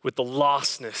with the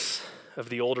lostness of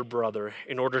the older brother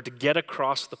in order to get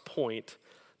across the point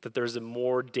that there's a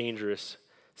more dangerous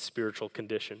spiritual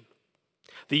condition.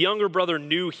 The younger brother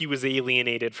knew he was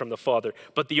alienated from the father,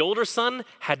 but the older son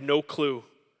had no clue.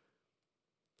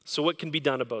 So what can be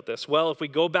done about this? Well, if we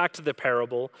go back to the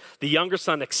parable, the younger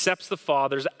son accepts the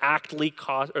father's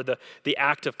the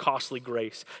act of costly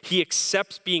grace. He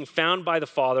accepts being found by the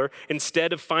father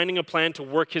instead of finding a plan to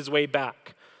work his way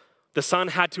back. The son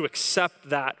had to accept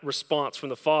that response from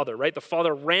the father, right? The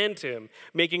father ran to him,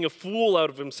 making a fool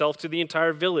out of himself to the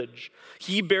entire village.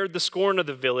 He bared the scorn of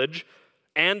the village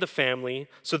and the family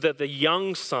so that the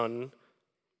young son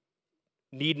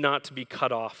need not to be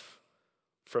cut off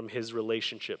from his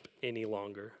relationship any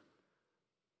longer.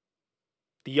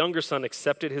 The younger son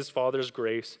accepted his father's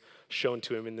grace shown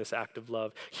to him in this act of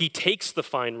love. He takes the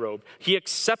fine robe. He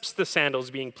accepts the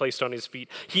sandals being placed on his feet.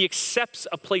 He accepts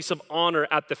a place of honor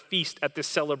at the feast, at this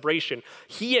celebration.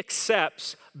 He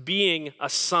accepts being a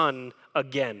son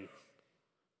again.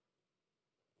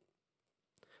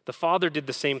 The father did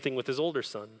the same thing with his older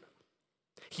son.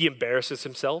 He embarrasses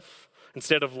himself.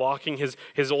 Instead of locking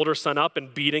his older son up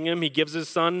and beating him, he gives his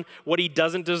son what he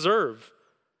doesn't deserve.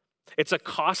 It's a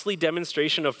costly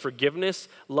demonstration of forgiveness,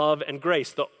 love, and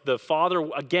grace. The father,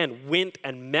 again, went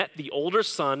and met the older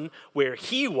son where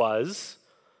he was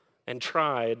and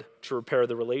tried to repair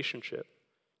the relationship.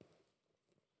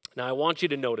 Now, I want you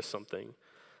to notice something.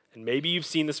 And maybe you've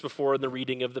seen this before in the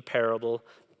reading of the parable,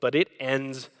 but it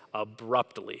ends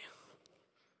abruptly.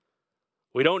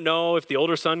 We don't know if the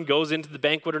older son goes into the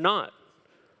banquet or not.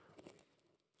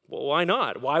 Well, why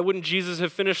not? Why wouldn't Jesus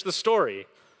have finished the story?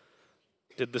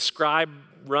 Did the scribe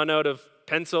run out of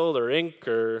pencil or ink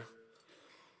or...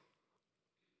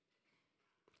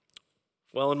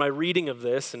 Well, in my reading of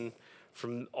this and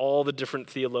from all the different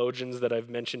theologians that I've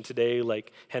mentioned today,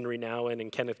 like Henry Nouwen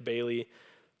and Kenneth Bailey,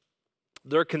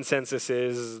 their consensus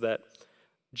is that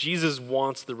Jesus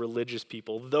wants the religious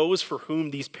people, those for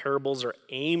whom these parables are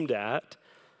aimed at,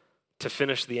 to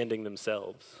finish the ending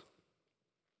themselves.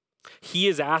 He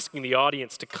is asking the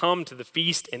audience to come to the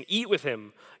feast and eat with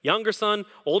him. Younger son,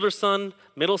 older son,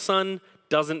 middle son,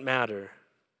 doesn't matter.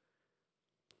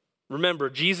 Remember,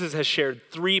 Jesus has shared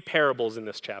 3 parables in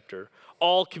this chapter,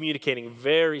 all communicating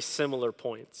very similar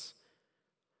points.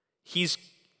 He's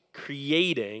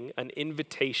creating an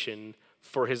invitation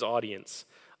for his audience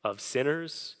of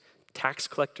sinners, tax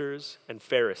collectors, and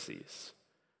Pharisees.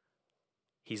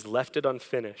 He's left it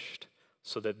unfinished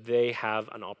so that they have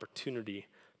an opportunity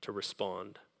to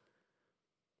respond.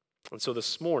 And so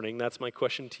this morning, that's my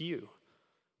question to you.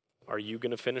 Are you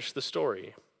going to finish the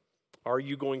story? Are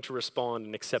you going to respond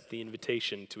and accept the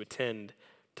invitation to attend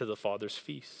to the Father's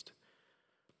feast?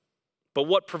 But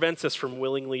what prevents us from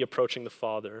willingly approaching the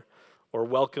Father or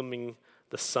welcoming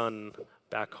the Son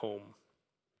back home?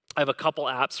 I have a couple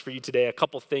apps for you today, a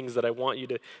couple things that I want you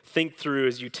to think through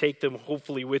as you take them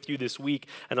hopefully with you this week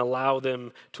and allow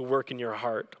them to work in your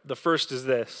heart. The first is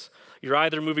this: you're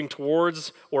either moving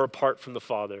towards or apart from the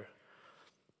Father.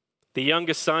 The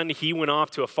youngest son, he went off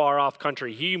to a far off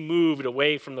country. He moved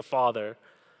away from the Father,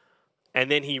 and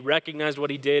then he recognized what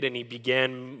he did and he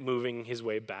began moving his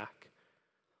way back.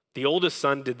 The oldest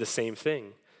son did the same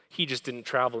thing. He just didn't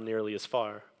travel nearly as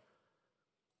far.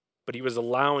 But he was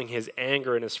allowing his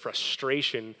anger and his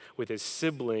frustration with his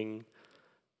sibling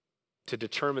to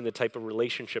determine the type of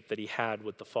relationship that he had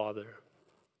with the Father.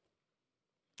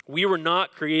 We were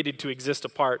not created to exist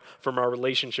apart from our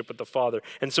relationship with the Father,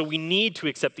 and so we need to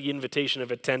accept the invitation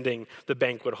of attending the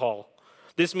banquet hall.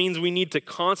 This means we need to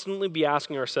constantly be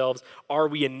asking ourselves, are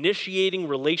we initiating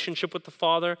relationship with the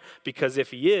Father? Because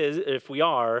if we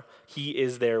are, he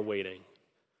is there waiting.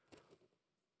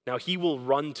 Now, he will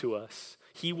run to us.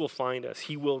 He will find us.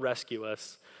 He will rescue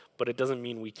us. But it doesn't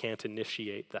mean we can't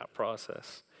initiate that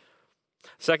process.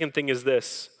 Second thing is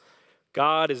this: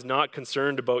 God is not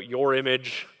concerned about your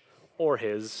image or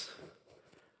his.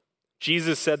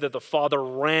 Jesus said that the Father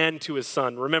ran to his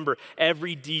Son. Remember,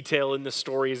 every detail in the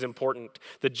story is important.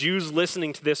 The Jews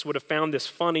listening to this would have found this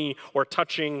funny or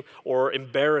touching or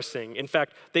embarrassing. In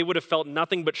fact, they would have felt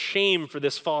nothing but shame for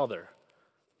this father.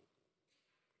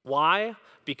 Why?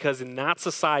 Because in that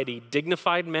society,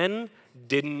 dignified men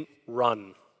didn't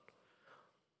run.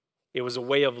 It was a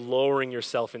way of lowering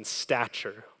yourself in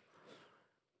stature.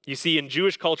 You see, in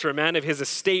Jewish culture, a man of his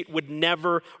estate would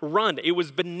never run. It was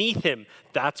beneath him.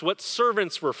 That's what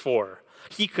servants were for.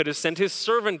 He could have sent his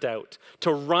servant out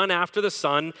to run after the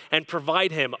son and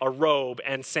provide him a robe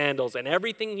and sandals and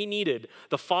everything he needed.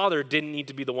 The father didn't need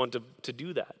to be the one to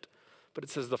do that. But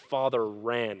it says the father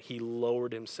ran. He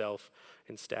lowered himself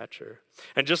in stature.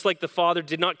 And just like the Father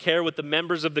did not care what the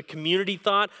members of the community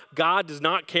thought, God does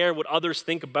not care what others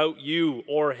think about you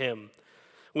or him.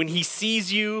 When he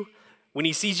sees you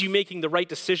making the right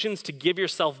decisions to give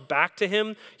yourself back to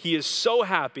him, he is so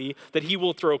happy that he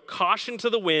will throw caution to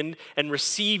the wind and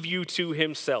receive you to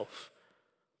himself.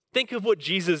 Think of what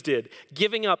Jesus did,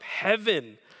 giving up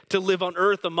heaven to live on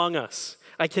earth among us.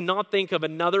 I cannot think of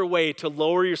another way to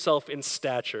lower yourself in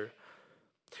stature.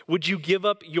 Would you give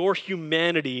up your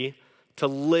humanity to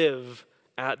live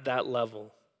at that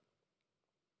level?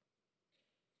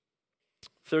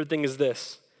 Third thing is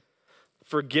this: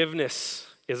 forgiveness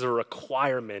is a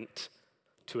requirement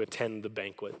to attend the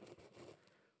banquet.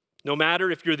 No matter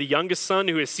if you're the youngest son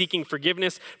who is seeking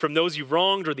forgiveness from those you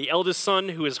wronged, or the eldest son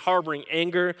who is harboring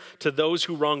anger to those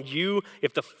who wronged you,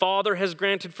 if the Father has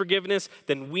granted forgiveness,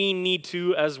 then we need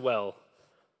to as well.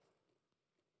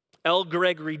 L.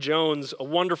 Gregory Jones, a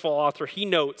wonderful author, he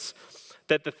notes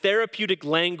that the therapeutic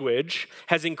language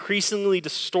has increasingly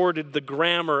distorted the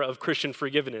grammar of Christian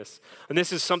forgiveness. And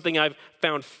this is something I've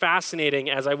found fascinating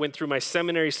as I went through my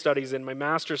seminary studies and my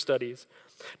master's studies.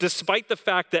 Despite the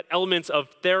fact that elements of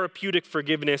therapeutic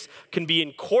forgiveness can be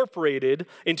incorporated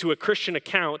into a Christian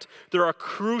account, there are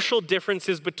crucial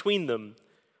differences between them.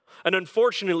 And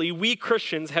unfortunately, we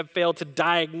Christians have failed to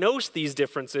diagnose these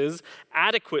differences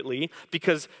adequately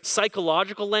because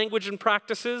psychological language and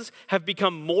practices have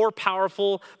become more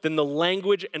powerful than the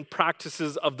language and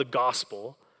practices of the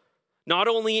gospel, not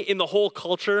only in the whole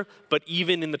culture, but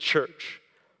even in the church.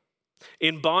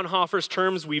 In Bonhoeffer's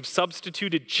terms, we've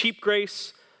substituted cheap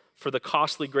grace for the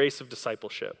costly grace of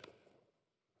discipleship.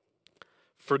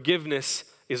 Forgiveness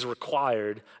is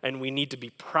required, and we need to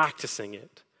be practicing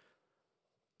it.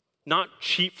 Not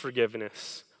cheap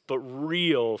forgiveness, but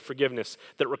real forgiveness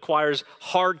that requires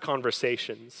hard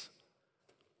conversations.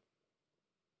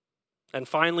 And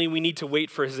finally, we need to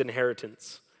wait for his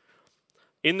inheritance.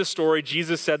 In the story,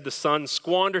 Jesus said the son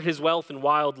squandered his wealth in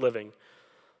wild living.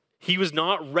 He was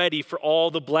not ready for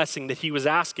all the blessing that he was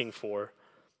asking for.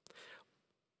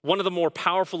 One of the more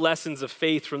powerful lessons of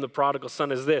faith from the prodigal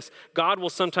son is this: God will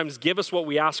sometimes give us what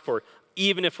we ask for,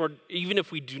 even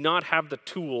if we do not have the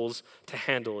tools to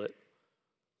handle it.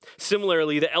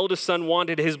 Similarly, the eldest son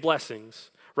wanted his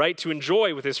blessings, right, to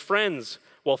enjoy with his friends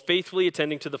while faithfully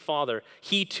attending to the father.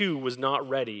 He too was not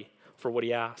ready for what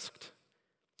he asked.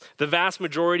 The vast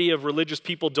majority of religious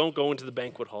people don't go into the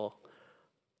banquet hall.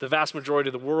 The vast majority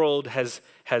of the world has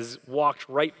walked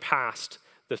right past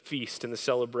the feast and the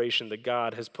celebration that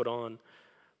God has put on.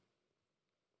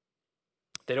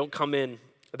 They don't come in.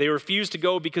 They refuse to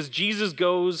go because Jesus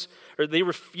goes, or they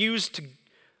refuse to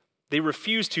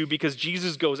because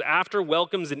Jesus goes after,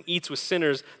 welcomes, and eats with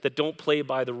sinners that don't play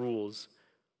by the rules.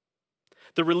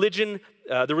 The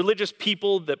religious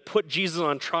people that put Jesus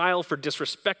on trial for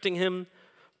disrespecting him,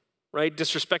 right?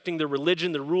 Disrespecting the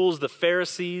religion, the rules, the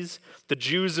Pharisees, the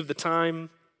Jews of the time,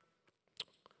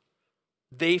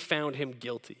 they found him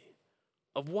guilty.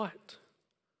 Of what?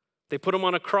 They put him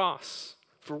on a cross.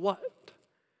 For what?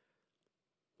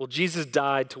 Well, Jesus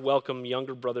died to welcome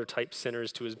younger brother type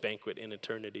sinners to his banquet in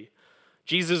eternity.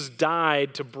 Jesus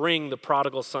died to bring the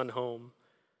prodigal son home,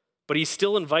 but he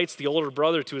still invites the older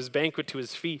brother to his banquet, to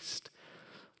his feast.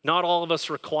 Not all of us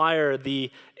require the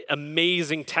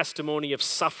amazing testimony of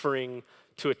suffering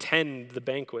to attend the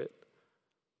banquet.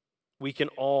 We can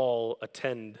all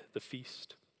attend the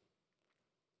feast.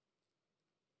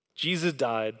 Jesus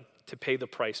died to pay the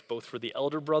price both for the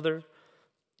elder brother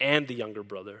and the younger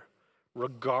brother,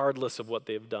 regardless of what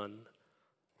they've done.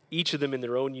 Each of them in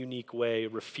their own unique way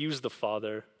refuse the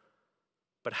Father,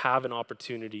 but have an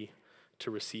opportunity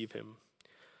to receive him,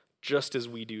 just as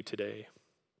we do today.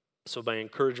 So my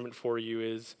encouragement for you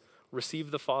is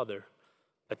receive the Father,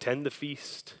 attend the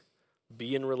feast,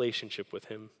 be in relationship with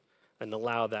him, and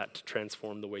allow that to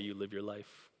transform the way you live your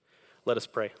life. Let us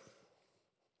pray.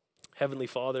 Heavenly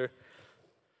Father,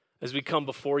 as we come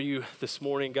before you this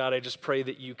morning, God, I just pray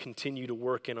that you continue to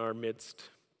work in our midst.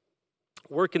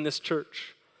 Work in this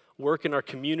church. Work in our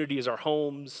communities, our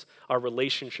homes, our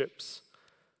relationships.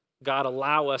 God,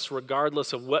 allow us,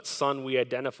 regardless of what son we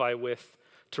identify with,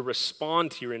 to respond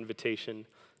to your invitation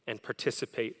and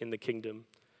participate in the kingdom.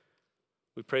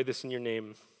 We pray this in your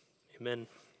name. Amen.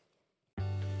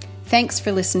 Thanks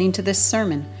for listening to this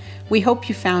sermon. We hope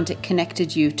you found it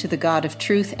connected you to the God of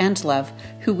truth and love,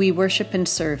 who we worship and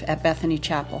serve at Bethany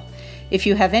Chapel. If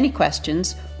you have any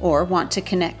questions or want to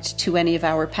connect to any of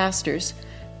our pastors,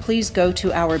 please go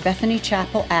to our Bethany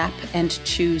Chapel app and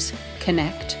choose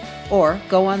Connect, or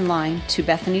go online to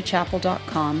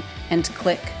bethanychapel.com and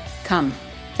click Come.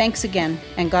 Thanks again,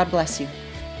 and God bless you.